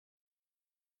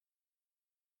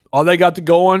all they got to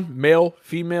go on, male,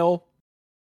 female,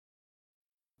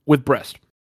 with breast.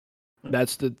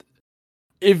 That's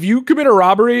if you commit a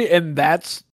robbery and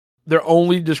that's their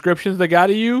only descriptions they got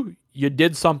of you, you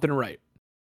did something right.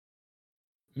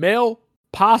 Male,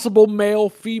 possible male,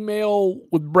 female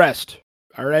with breast.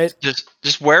 All right.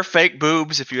 Just wear fake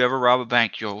boobs. If you ever rob a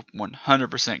bank, you'll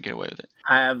 100% get away with it.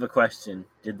 I have a question.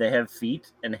 Did they have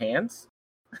feet and hands?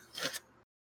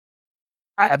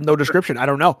 I have no description. I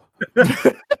don't know.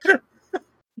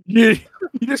 you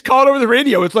just call it over the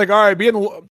radio. It's like, all right,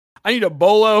 I need a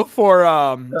bolo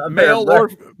for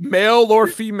male or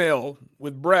female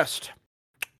with breast.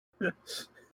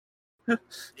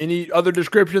 Any other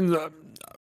descriptions?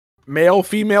 Male,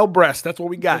 female, breast. That's what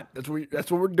we got. That's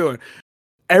what we're doing.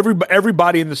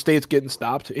 everybody in the state's getting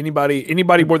stopped.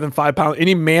 Anybody more than 5 pounds,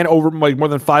 any man over like more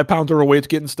than 5 pounds overweight's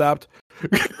getting stopped.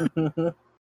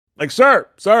 Like, sir,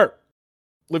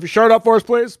 lift your shirt up for us,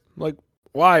 please. Like,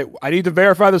 why? I need to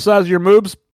verify the size of your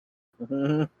moobs.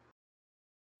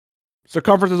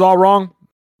 Circumference is all wrong.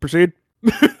 Proceed.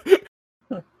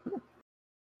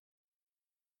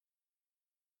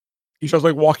 He starts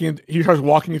walking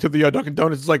into the Dunkin'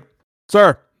 Donuts. It's like,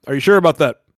 sir, are you sure about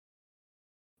that?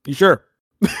 You sure?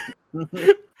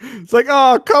 It's like,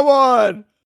 oh, come on.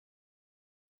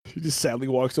 He just sadly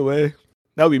walks away.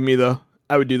 That would be me, though.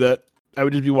 I would do that. I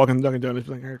would just be walking to Dunkin' Donuts,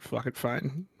 like, all right, fuck it,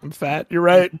 fine. I'm fat. You're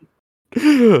right.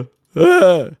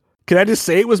 Can I just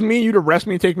say it was me? You'd arrest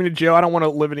me and take me to jail. I don't want to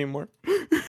live anymore.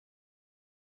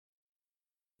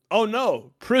 Oh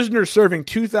no! Prisoners serving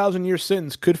 2,000-year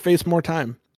sentence could face more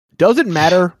time. Does it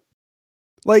matter?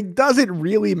 Like, does it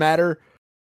really matter?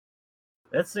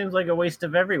 That seems like a waste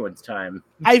of everyone's time.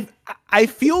 I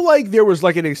feel like there was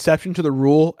like an exception to the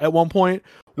rule at one point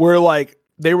where like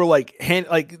they were like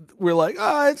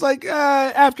it's like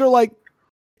after like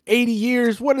 80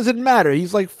 years, what does it matter?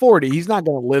 He's like 40. He's not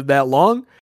gonna live that long.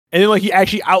 And then like he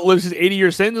actually outlives his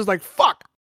 80-year sentence. It's like, fuck,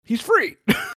 he's free.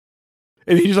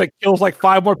 And he just like kills like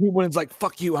 5 more people and it's like,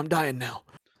 fuck you, I'm dying now.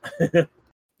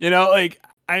 You know, like,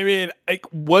 I mean, like,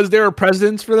 was there a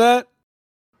precedence for that?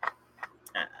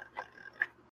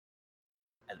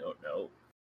 I don't know.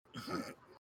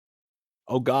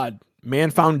 Oh God,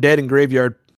 man found dead in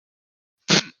graveyard.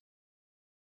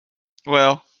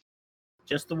 Well,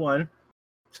 just the one.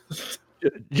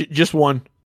 Just one.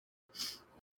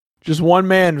 Just one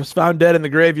man was found dead in the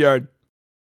graveyard.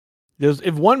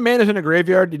 If one man is in a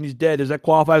graveyard and he's dead, does that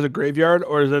qualify as a graveyard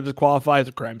or does that just qualify as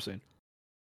a crime scene?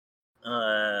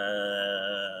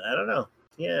 I don't know.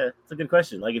 Yeah, it's a good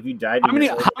question. Like, if you died, how many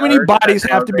bodies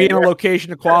have to be in a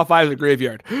location to qualify as a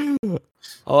graveyard? Hold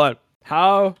on.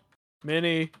 How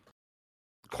many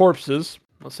corpses?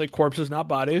 Let's say corpses, not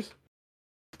bodies.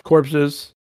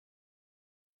 Corpses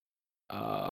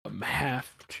have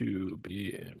to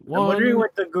be in one. I'm wondering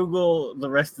what the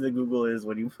rest of the Google is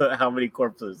when you put how many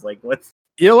corpses. Like, what's?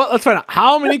 You know what? Let's find out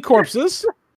how many corpses.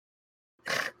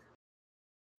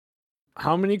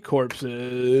 How many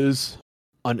corpses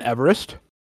on Everest?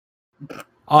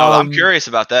 I'm curious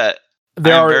about that.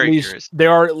 There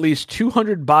are at least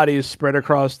 200 bodies spread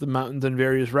across the mountains on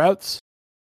various routes.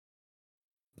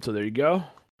 So there you go.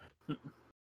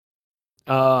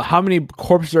 How many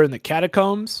corpses are in the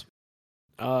catacombs?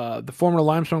 The former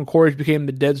limestone quarries became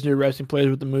the dead's new resting place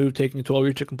with the move taking 12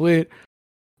 years to complete.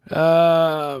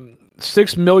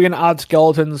 6 million odd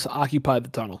skeletons occupied the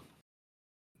tunnel.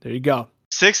 There you go.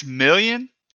 6 million?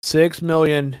 6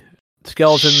 million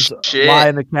skeletons lie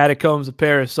in the catacombs of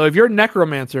Paris. So if you're a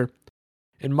necromancer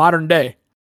in modern day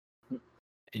and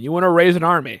you want to raise an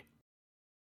army,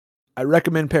 I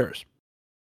recommend Paris.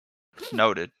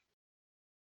 Noted.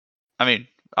 I mean,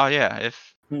 oh yeah,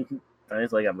 if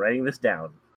it's like I'm writing this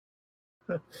down.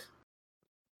 Let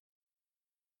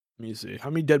me see. How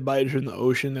many dead bodies are in the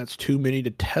ocean? That's too many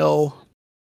to tell.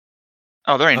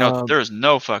 Oh, there's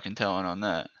no fucking telling on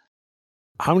that.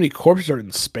 How many corpses are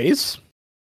in space?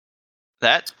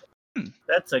 That's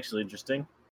actually interesting.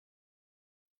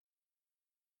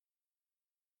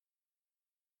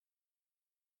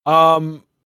 I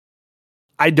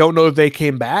don't know if they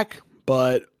came back,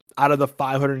 but out of the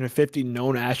 550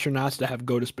 known astronauts to have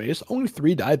go to space, only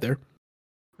 3 died there.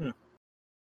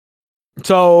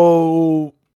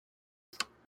 So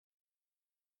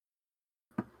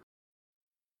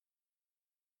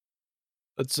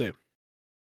let's see.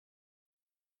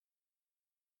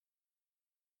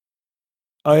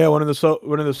 Oh yeah, one of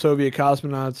the Soviet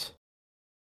cosmonauts.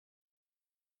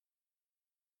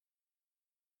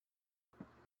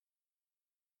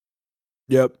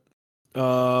 Yep.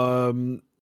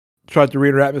 Tried to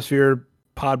read her atmosphere.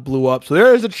 Pod blew up. So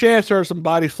there is a chance there are some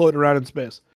bodies floating around in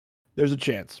space. There's a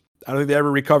chance. I don't think they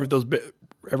ever recovered those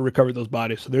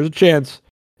bodies. So there's a chance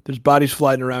there's bodies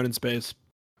flying around in space.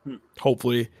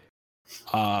 Hopefully,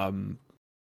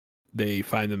 they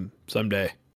find them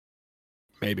someday.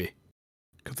 Maybe.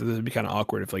 Because this would be kind of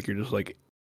awkward if, like, you're just like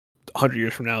 100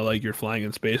 years from now, like, you're flying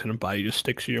in space and a body just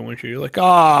sticks to your windshield. You're like,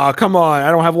 ah, come on, I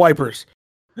don't have wipers.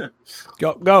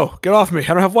 Go, get off me. I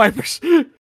don't have wipers.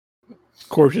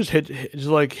 Corpse just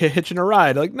hitching a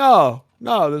ride. Like, no,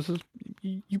 this is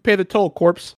you pay the toll,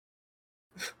 corpse.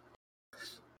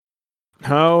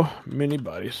 How many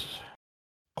bodies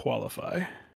qualify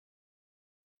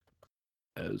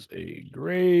as a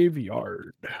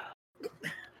graveyard?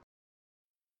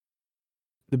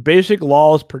 The basic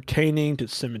laws pertaining to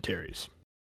cemeteries.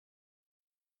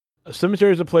 A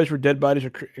cemetery is a place where dead bodies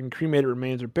and cremated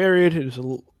remains are buried. It is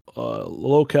a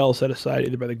locale set aside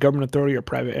either by the government authority or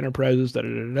private enterprises.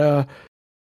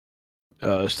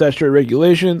 Statutory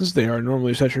regulations. They are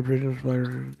normally statutory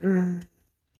provisions.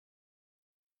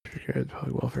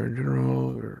 Public welfare in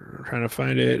general. We're trying to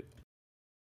find it.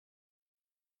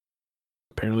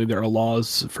 Apparently, there are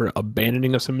laws for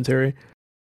abandoning a cemetery.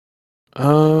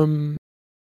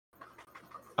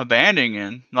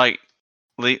 Abandoning, like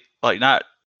not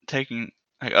taking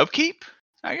like upkeep,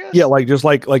 I guess. Yeah, like just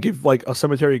like if like a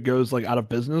cemetery goes like out of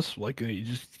business, like you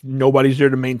just nobody's there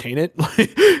to maintain it.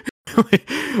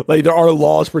 Like there are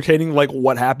laws pertaining to, like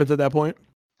what happens at that point.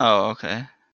 Oh, okay.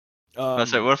 I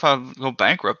say, what if I go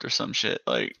bankrupt or some shit?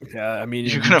 Like, yeah, I mean,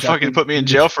 you're gonna fucking put me in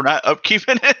jail for not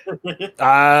upkeeping it?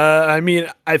 I mean,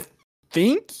 I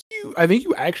think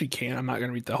you actually can. I'm not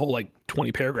gonna read the whole like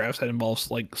 20 paragraphs that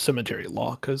involves like cemetery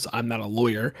law because I'm not a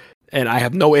lawyer and I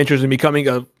have no interest in becoming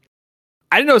a.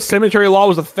 I didn't know cemetery law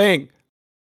was a thing.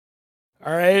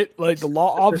 All right, like the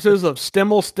law offices of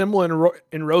Stimmel,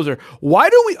 and Roser. Why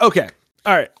do we? Okay,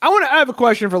 all right. I have a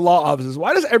question for law offices.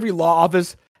 Why does every law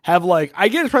office have like? I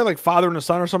get it's probably like father and a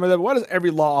son or something like that. But why does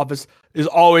every law office is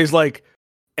always like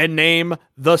a name,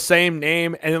 the same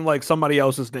name, and then like somebody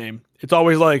else's name? It's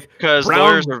always like because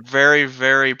lawyers are very,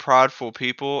 very prideful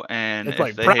people, and it's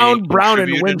like Brown, and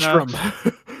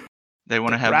Winstrom. They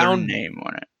want to have their name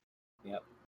on it. Yep.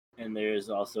 And there's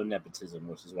also nepotism,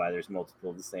 which is why there's multiple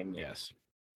of the same name. Yes.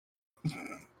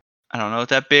 I don't know what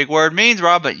that big word means,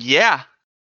 Rob, but yeah.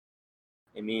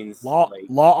 It means law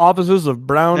offices of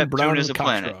Brown, Neptune Brown is and a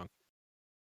planet. Cockstrong.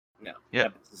 No. Yep.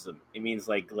 Nepotism. It means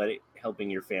like helping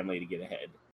your family to get ahead.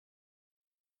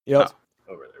 Yep.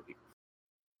 Over other people.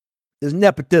 There's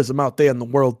nepotism out there in the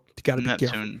world. You gotta be careful.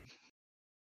 Neptune.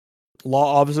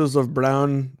 Law offices of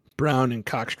Brown, and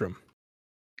Cockstrom.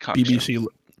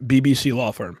 BBC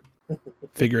law firm.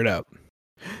 Figure it out.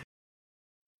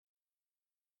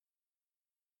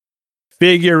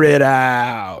 Figure it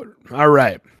out. All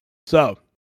right. So,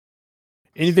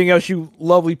 anything else you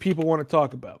lovely people want to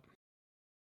talk about?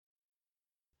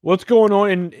 What's going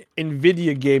on in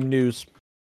video game news?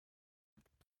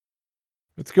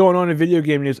 What's going on in video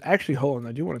game news? Actually, hold on.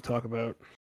 I do want to talk about.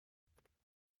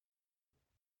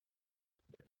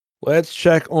 Let's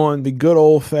check on the good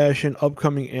old fashioned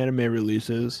upcoming anime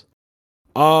releases.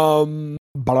 Blah, blah,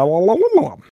 blah, blah,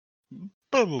 blah.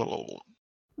 Let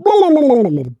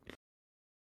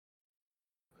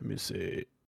me see.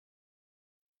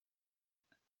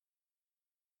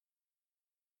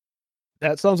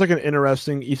 That sounds like an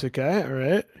interesting isekai, all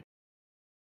right.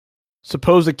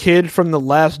 Suppose a kid from the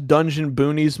last dungeon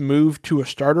boonies moved to a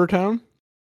starter town.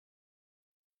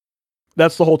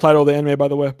 That's the whole title of the anime, by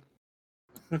the way.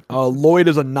 Lloyd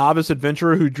is a novice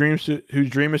adventurer whose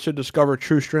dream is to discover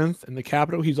true strength in the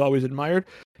capital he's always admired.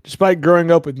 Despite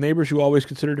growing up with neighbors who always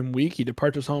considered him weak, he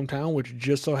departs his hometown, which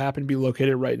just so happened to be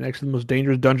located right next to the most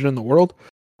dangerous dungeon in the world.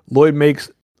 Lloyd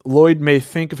may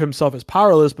think of himself as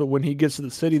powerless, but when he gets to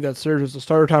the city that serves as a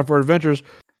starter town for adventures,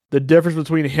 the difference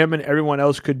between him and everyone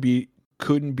else couldn't be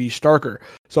starker.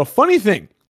 So, funny thing,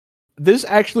 I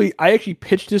actually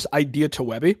pitched this idea to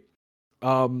Webby,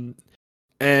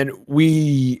 and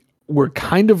we were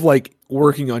kind of like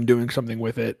working on doing something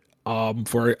with it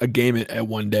for a game at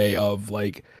one day of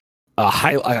like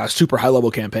a super high level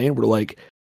campaign where like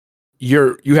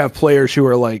you have players who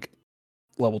are like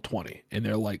level 20 and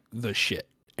they're like the shit,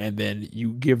 and then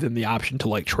you give them the option to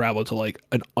like travel to like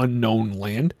an unknown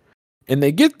land, and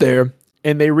they get there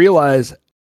and they realize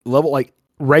level like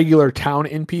regular town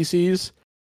NPCs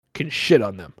can shit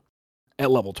on them at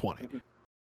level 20.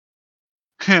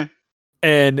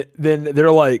 And then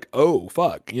they're like, oh,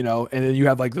 fuck, and then you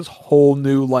have like this whole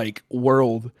new like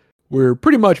world where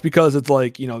pretty much because it's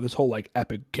like, this whole like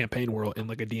epic campaign world in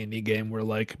like a D&D game where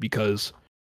like, because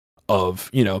of,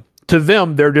 to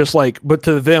them, they're just like, but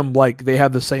to them, like they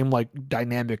have the same like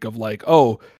dynamic of like,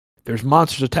 oh, there's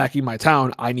monsters attacking my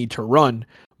town. I need to run.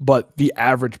 But the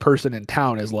average person in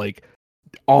town is like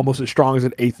almost as strong as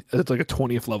it's like a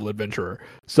 20th level adventurer.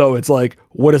 So it's like,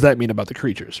 what does that mean about the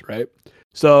creatures? Right.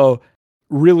 So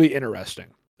really interesting.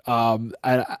 I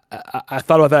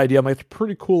thought about that idea. I'm like, it's a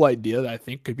pretty cool idea that I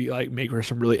think could be like make for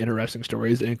some really interesting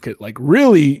stories and could like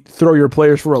really throw your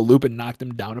players for a loop and knock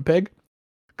them down a peg.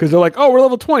 Because they're like, oh, we're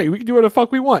level 20. We can do what the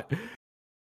fuck we want.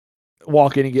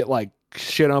 Walk in and get like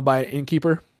shit on by an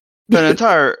innkeeper. An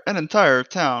entire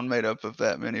town made up of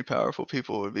that many powerful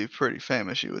people would be pretty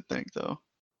famous, you would think, though.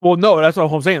 Well, no, that's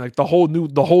what I'm saying. Like the whole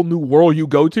new world you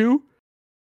go to,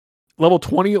 level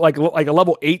 20, like a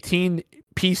level 18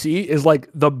 PC is like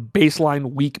the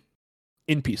baseline weak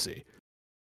NPC.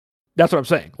 That's what I'm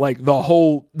saying. Like the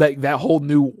whole that whole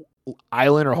new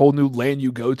island or whole new land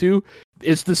you go to,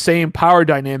 it's the same power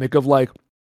dynamic of like,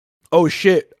 oh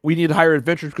shit, we need to hire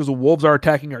adventurers because the wolves are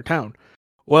attacking our town.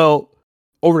 Well,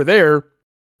 over there,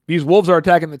 these wolves are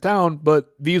attacking the town,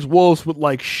 but these wolves would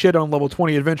like shit on level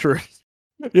 20 adventurers.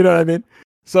 You know what I mean?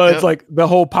 So it's like the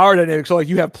whole power dynamic. So like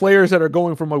you have players that are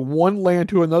going from like one land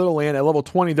to another land at level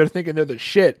 20. They're thinking they're the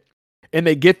shit, and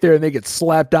they get there and they get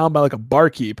slapped down by like a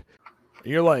barkeep.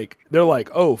 And they're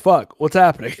like, oh fuck, what's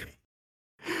happening?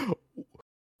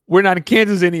 We're not in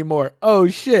Kansas anymore. Oh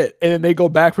shit. And then they go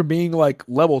back from being like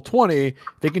level 20.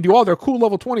 They can do all their cool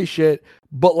level 20 shit,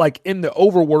 but like in the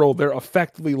overworld, they're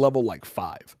effectively level like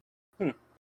 5.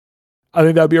 I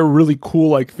think that'd be a really cool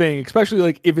like thing, especially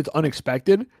like if it's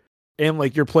unexpected and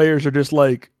like your players are just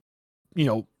like, you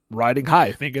know, riding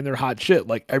high, thinking they're hot shit.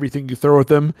 Like everything you throw at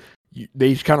them,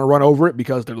 they just kind of run over it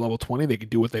because they're level 20. They can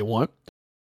do what they want.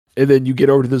 And then you get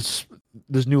over to this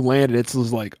new land and it's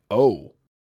just like, oh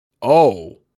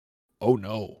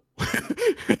no.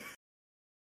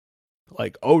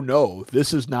 Like, oh no,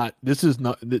 this is no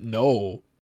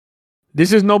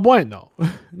bueno.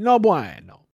 No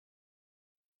bueno.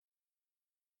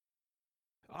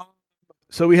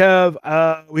 So we have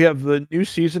the new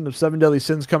season of 7 Deadly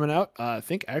Sins coming out. I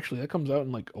think actually that comes out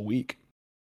in like a week.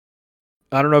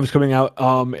 I don't know if it's coming out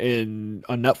on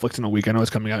Netflix in a week. I know it's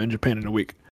coming out in Japan in a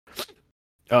week.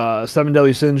 7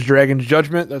 Deadly Sins Dragon's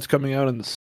Judgment, that's coming out in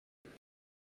the...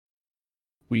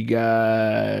 We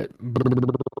got...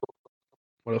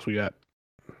 What else we got?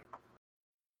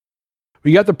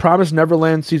 We got The Promised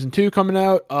Neverland Season 2 coming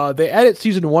out. They added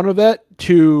Season 1 of that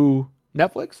to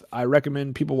Netflix. I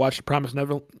recommend people watch The Promised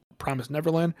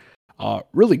Neverland.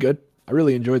 Really good. I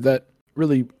really enjoyed that.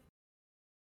 Really...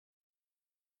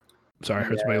 Sorry, I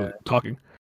heard somebody talking.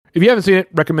 If you haven't seen it,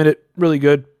 recommend it. Really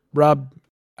good. Rob,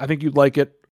 I think you'd like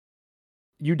it.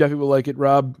 You definitely will like it,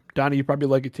 Rob. Donnie, you probably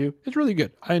like it too. It's really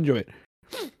good. I enjoy it.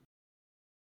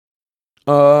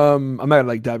 I'm not gonna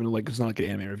like dive into like it's not like an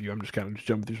anime review. I'm just kind of just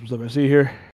jumping through some stuff I see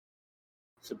here.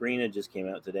 Sabrina just came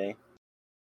out today.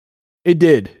 It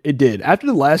did. After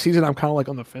the last season, I'm kind of like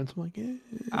on the fence. I'm like,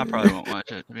 I probably won't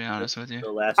watch it, to be honest with you.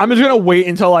 I'm just gonna wait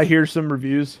until I hear some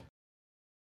reviews.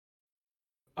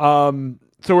 So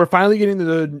we're finally getting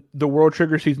to the World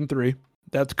Trigger Season 3.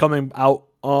 That's coming out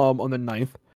on the 9th.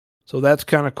 So that's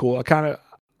kind of cool. I kind of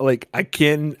like I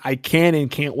can and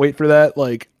can't wait for that.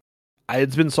 Like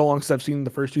it's been so long since I've seen the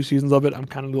first 2 seasons of it. I'm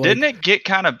kind of like, didn't it get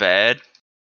kind of bad?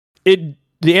 The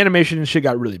animation and shit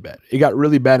got really bad. It got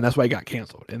really bad, and that's why it got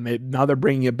canceled. And now they're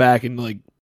bringing it back and like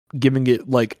giving it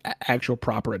like actual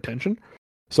proper attention.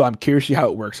 So I'm curious to see how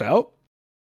it works out.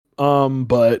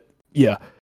 But yeah.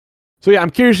 So yeah,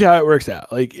 I'm curious how it works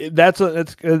out. Like that's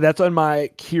on my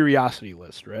curiosity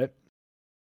list, right?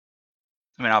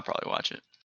 I mean, I'll probably watch it.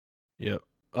 Yep.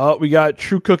 We got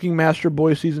True Cooking Master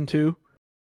Boy Season 2.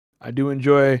 I do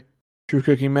enjoy True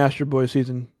Cooking Master Boy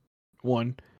Season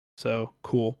 1. So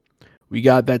cool. We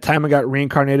got That Time I Got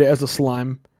Reincarnated as a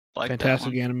Slime. Like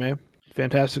fantastic anime.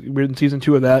 Fantastic. We're in Season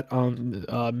 2 of that on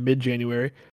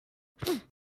mid-January.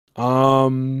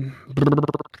 We're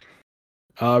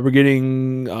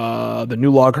getting the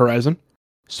new Log Horizon.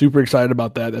 Super excited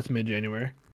about that. That's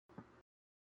mid-January.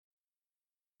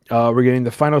 We're getting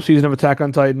the final season of Attack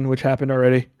on Titan, which happened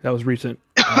already. That was recent.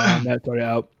 That started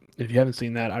out. If you haven't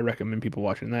seen that, I recommend people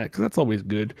watching that because that's always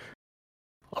good.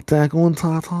 Attack on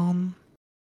Titan.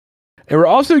 And we're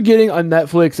also getting on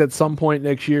Netflix at some point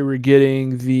next year. We're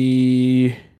getting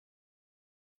the...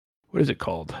 What is it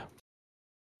called?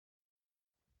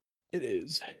 It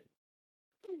is...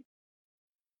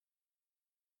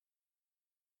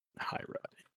 High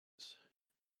Rise.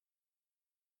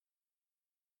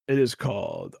 It is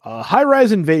called High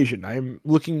Rise Invasion. I'm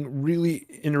looking really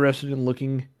interested in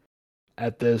looking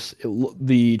at this.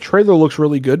 The trailer looks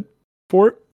really good for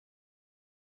it.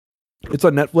 It's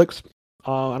on Netflix.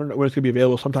 I don't know when it's gonna be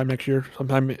available. Sometime next year.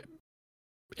 Sometime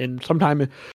between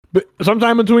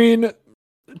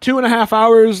 2.5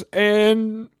 hours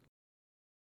and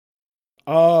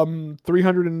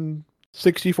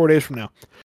 364 days from now.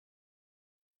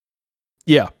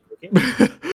 Yeah. Okay.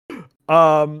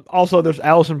 Also, there's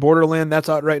Alice in Borderland. That's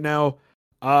out right now.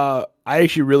 I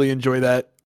actually really enjoy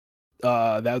that.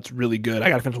 That's really good. I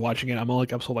gotta finish watching it. I'm on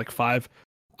like episode 5.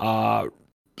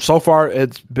 So far,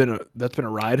 that's been a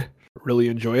ride. Really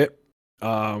enjoy it.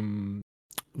 The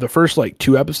first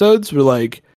 2 episodes were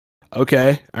like,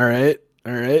 okay, all right,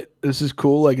 this is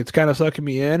cool. Like it's kind of sucking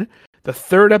me in. The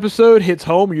 3rd episode hits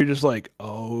home, and you're just like,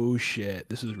 oh shit,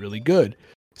 this is really good.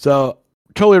 So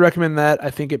totally recommend that. I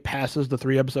think it passes the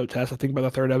 3-episode test. I think by the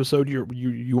 3rd episode,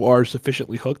 you are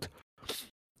sufficiently hooked.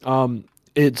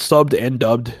 It's subbed and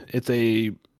dubbed. It's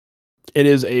like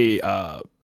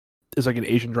an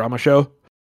Asian drama show.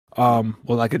 Well,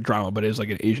 like a drama, but it's like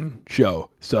an Asian show.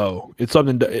 So it's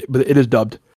something, but it is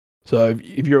dubbed. So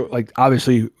if you're like,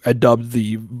 obviously at dubbed,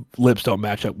 the lips don't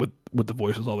match up with the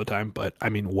voices all the time, but I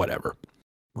mean, whatever.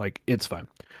 Like, it's fine.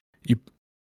 You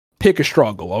pick a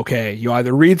struggle, okay? You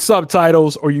either read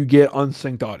subtitles or you get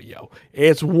unsynced audio.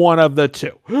 It's one of the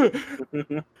two.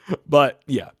 But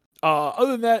yeah.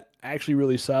 Other than that, actually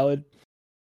really solid.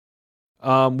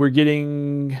 We're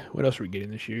getting, what else are we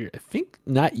getting this year? I think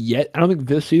not yet. I don't think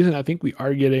this season. I think we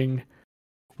are getting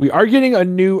a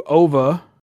new OVA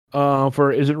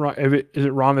for Is It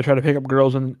Wrong to Try to Pick Up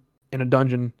Girls in a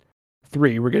Dungeon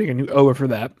 3. We're getting a new OVA for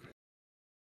that.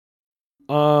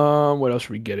 What else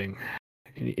are we getting?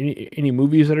 Any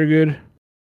movies that are good?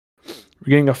 We're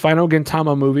getting a Final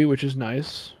Gintama movie, which is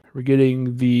nice. We're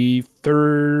getting the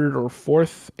 3rd or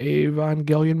 4th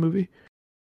Evangelion movie.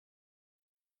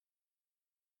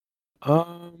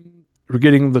 We're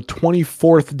getting the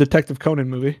 24th Detective Conan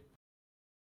movie.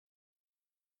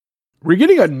 We're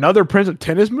getting another Prince of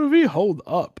Tennis movie? Hold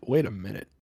up. Wait a minute.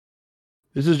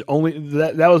 This is only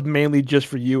that was mainly just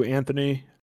for you, Anthony.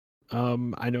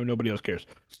 I know nobody else cares.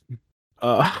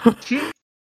 But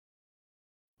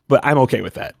I'm okay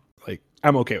with that. Like,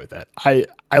 I'm okay with that. I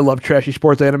love trashy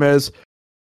sports animes.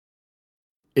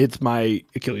 It's my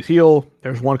Achilles heel.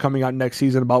 There's one coming out next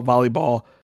season about volleyball,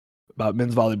 about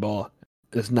men's volleyball.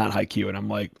 It's not Haikyuu, and I'm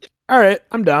like, all right,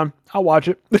 I'm down. I'll watch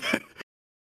it. But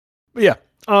yeah,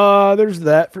 there's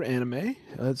that for anime.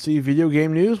 Let's see, video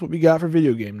game news. What we got for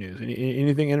video game news?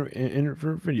 Anything in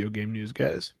for video game news,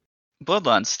 guys?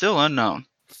 Bloodline still unknown.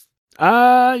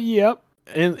 Yep.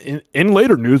 And in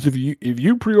later news, if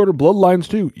you pre-order Bloodlines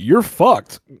 2, you're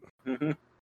fucked.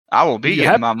 I will be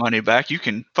getting my money back. You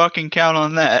can fucking count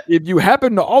on that. If you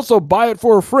happen to also buy it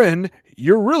for a friend,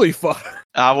 you're really fucked.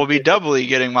 I will be doubly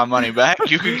getting my money back.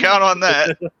 You can count on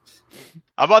that.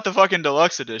 I bought the fucking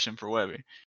deluxe edition for Webby.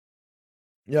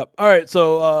 Yep. All right.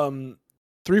 So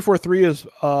 343 is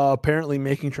apparently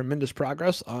making tremendous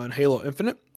progress on Halo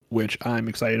Infinite, which I'm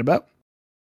excited about.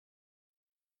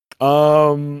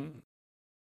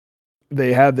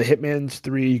 They have the Hitman's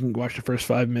 3. You can watch the first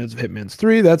 5 minutes of Hitman's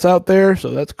 3. That's out there,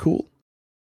 so that's cool.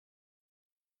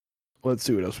 Let's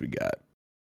see what else we got.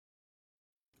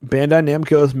 Bandai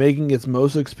Namco is making its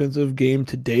most expensive game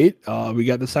to date. We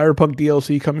got the Cyberpunk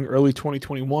DLC coming early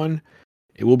 2021.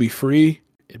 It will be free.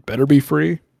 It better be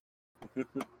free.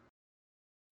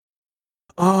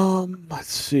 Let's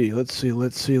see.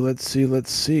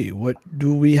 What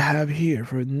do we have here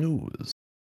for news?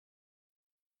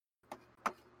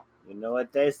 You know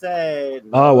what they say.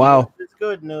 Oh, wow. It's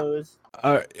good news.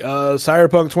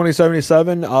 Cyberpunk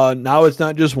 2077. Now it's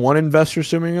not just one investor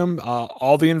suing them.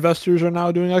 All the investors are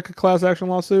now doing like a class action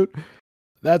lawsuit.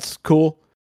 That's cool.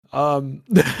 Good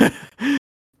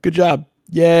job.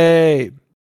 Yay.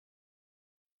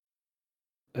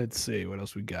 Let's see what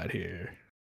else we got here.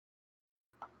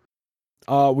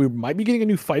 We might be getting a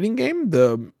new fighting game.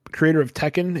 The creator of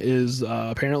Tekken is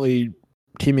apparently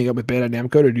teaming up with Bandai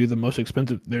Namco to do their most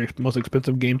expensive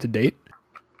game to date.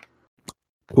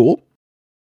 Cool.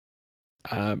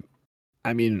 I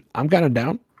mean, I'm kind of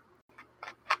down.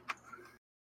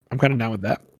 I'm kind of down with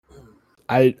that.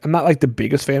 I'm not like the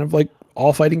biggest fan of like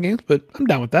all fighting games, but I'm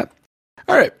down with that.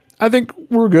 All right. I think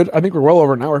we're good. I think we're well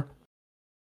over an hour.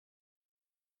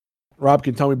 Rob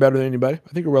can tell me better than anybody.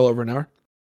 I think we're well over an hour.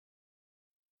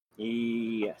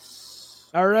 Yes.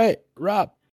 All right,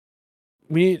 Rob.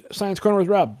 We need Science Corner with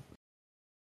Rob.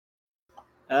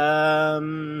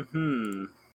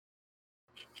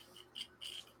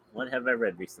 What have I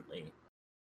read recently?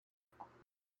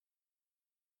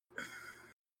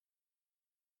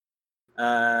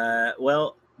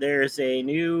 Well, there's a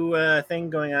new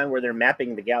thing going on where they're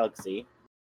mapping the galaxy,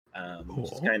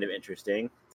 which is kind of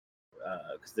interesting.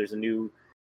 Because there's a new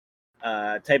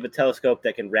type of telescope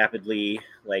that can rapidly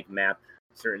like map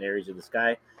certain areas of the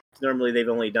sky. Normally, they've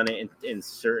only done it in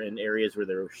certain areas where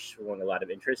they're showing a lot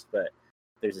of interest, but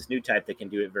there's this new type that can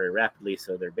do it very rapidly.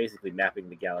 So they're basically mapping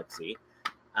the galaxy,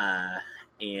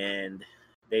 and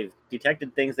they've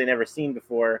detected things they never seen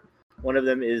before. One of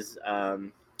them is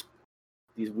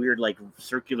these weird like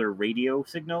circular radio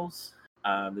signals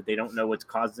that they don't know what's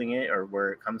causing it or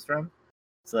where it comes from.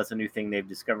 So that's a new thing they've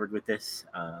discovered with this,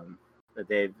 that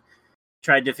they've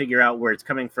tried to figure out where it's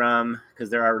coming from, because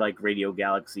there are like radio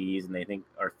galaxies, and they think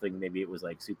maybe it was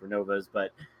like supernovas,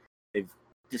 but they've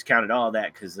discounted all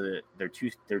that because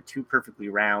they're too perfectly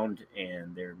round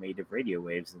and they're made of radio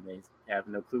waves, and they have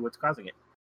no clue what's causing it.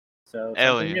 So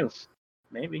aliens,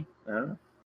 new. Maybe, I don't know.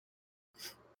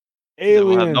 They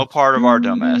will have no part of our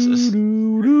dumbasses.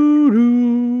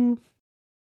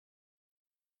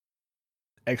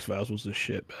 X-Files was the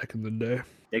shit back in the day.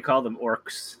 They call them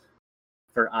orcs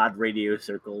for odd radio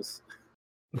circles.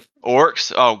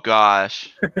 Orcs? Oh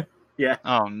gosh. Yeah.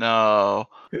 Oh no.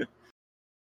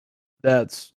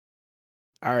 That's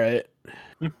all right.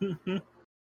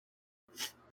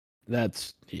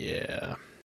 That's yeah.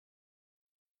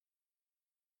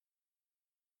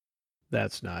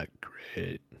 That's not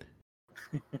great.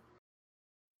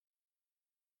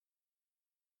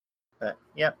 But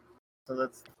yep. So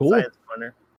that's Cool. Science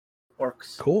Corner.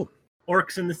 Orcs. Cool.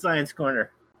 Orcs in the Science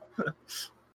Corner.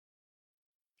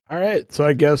 All right. So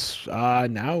I guess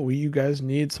now you guys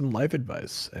need some life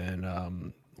advice.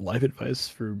 And life advice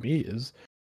for me is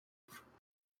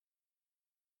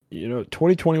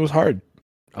 2020 was hard.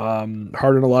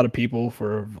 Hard on a lot of people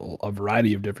for a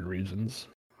variety of different reasons.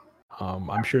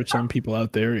 I'm sure some people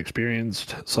out there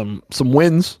experienced some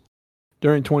wins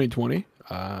during 2020.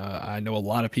 I know a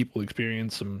lot of people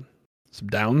experienced some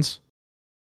downs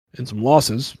and some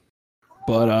losses.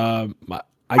 But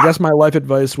I guess my life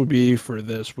advice would be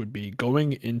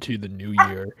going into the new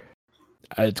year.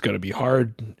 It's going to be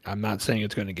hard. I'm not saying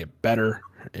it's going to get better,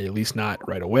 at least not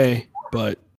right away.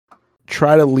 But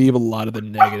try to leave a lot of the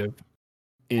negative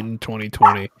in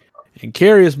 2020 and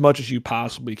carry as much as you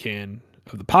possibly can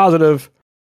of the positive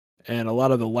and a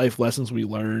lot of the life lessons we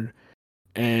learned.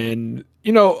 And,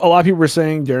 a lot of people were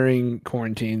saying during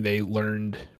quarantine, they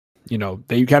learned,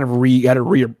 they kind of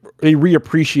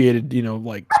reappreciated,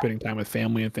 like spending time with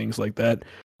family and things like that.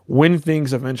 When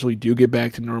things eventually do get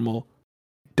back to normal,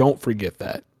 don't forget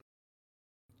that,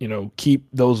 keep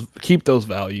those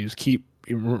values, keep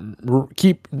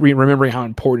remembering how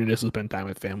important it is to spend time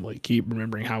with family. Keep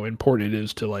remembering how important it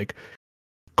is to like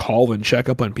call and check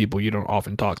up on people you don't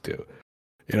often talk to.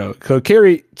 So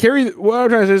carry what I'm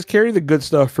trying to say is carry the good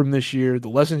stuff from this year, the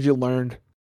lessons you learned,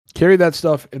 carry that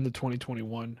stuff into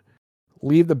 2021,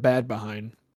 leave the bad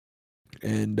behind,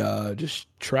 and just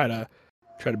try to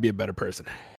be a better person.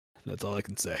 That's all I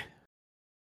can say.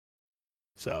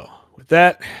 So with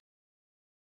that,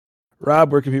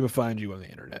 Rob, where can people find you on the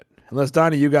internet? Unless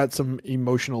Donnie, you got some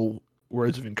emotional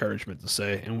words of encouragement to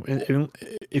say, and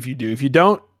if you do, if you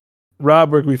don't,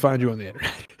 Rob, where can we find you on the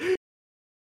internet?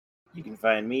 You can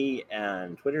find me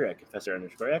on Twitter at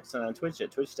Confessor_X and on Twitch at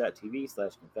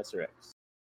twitch.tv/ConfessorX.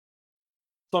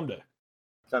 Someday.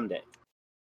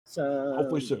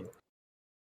 Hopefully soon.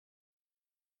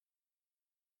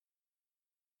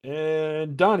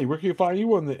 And Donnie, where can you find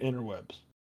you on the interwebs?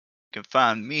 You can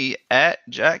find me at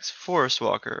Jax Forest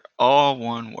Walker, all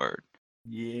one word.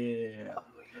 Yeah.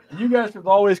 You guys, as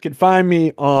always, can find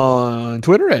me on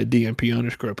Twitter at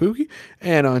DMP_Pookie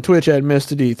and on Twitch at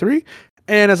Mr. D3.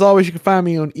 And as always, you can find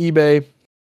me on eBay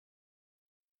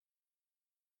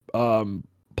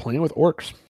playing with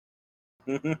orcs.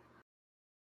 And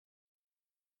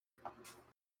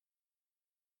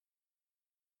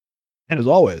as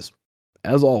always,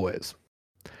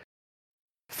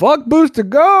 fuck Booster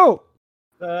Gold!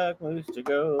 Fuck Booster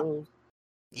Gold.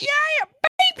 Yeah,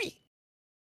 baby!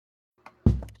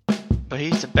 But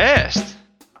he's the best.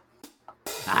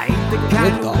 I ain't the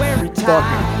kind of wear it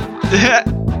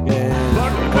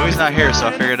Well, he's not here, so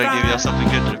I figured I'd give y'all something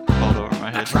good to hold over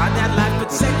my head. Tried that life, but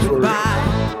say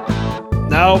goodbye.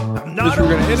 Now, this we're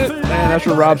gonna end it, and that's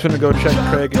where Rob's gonna go check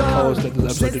Craig and tell us that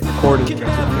this episode didn't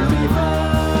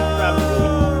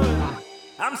record.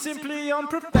 I'm simply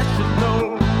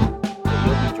unprofessional.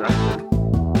 You'll be drunk.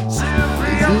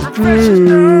 Simply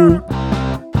unprofessional.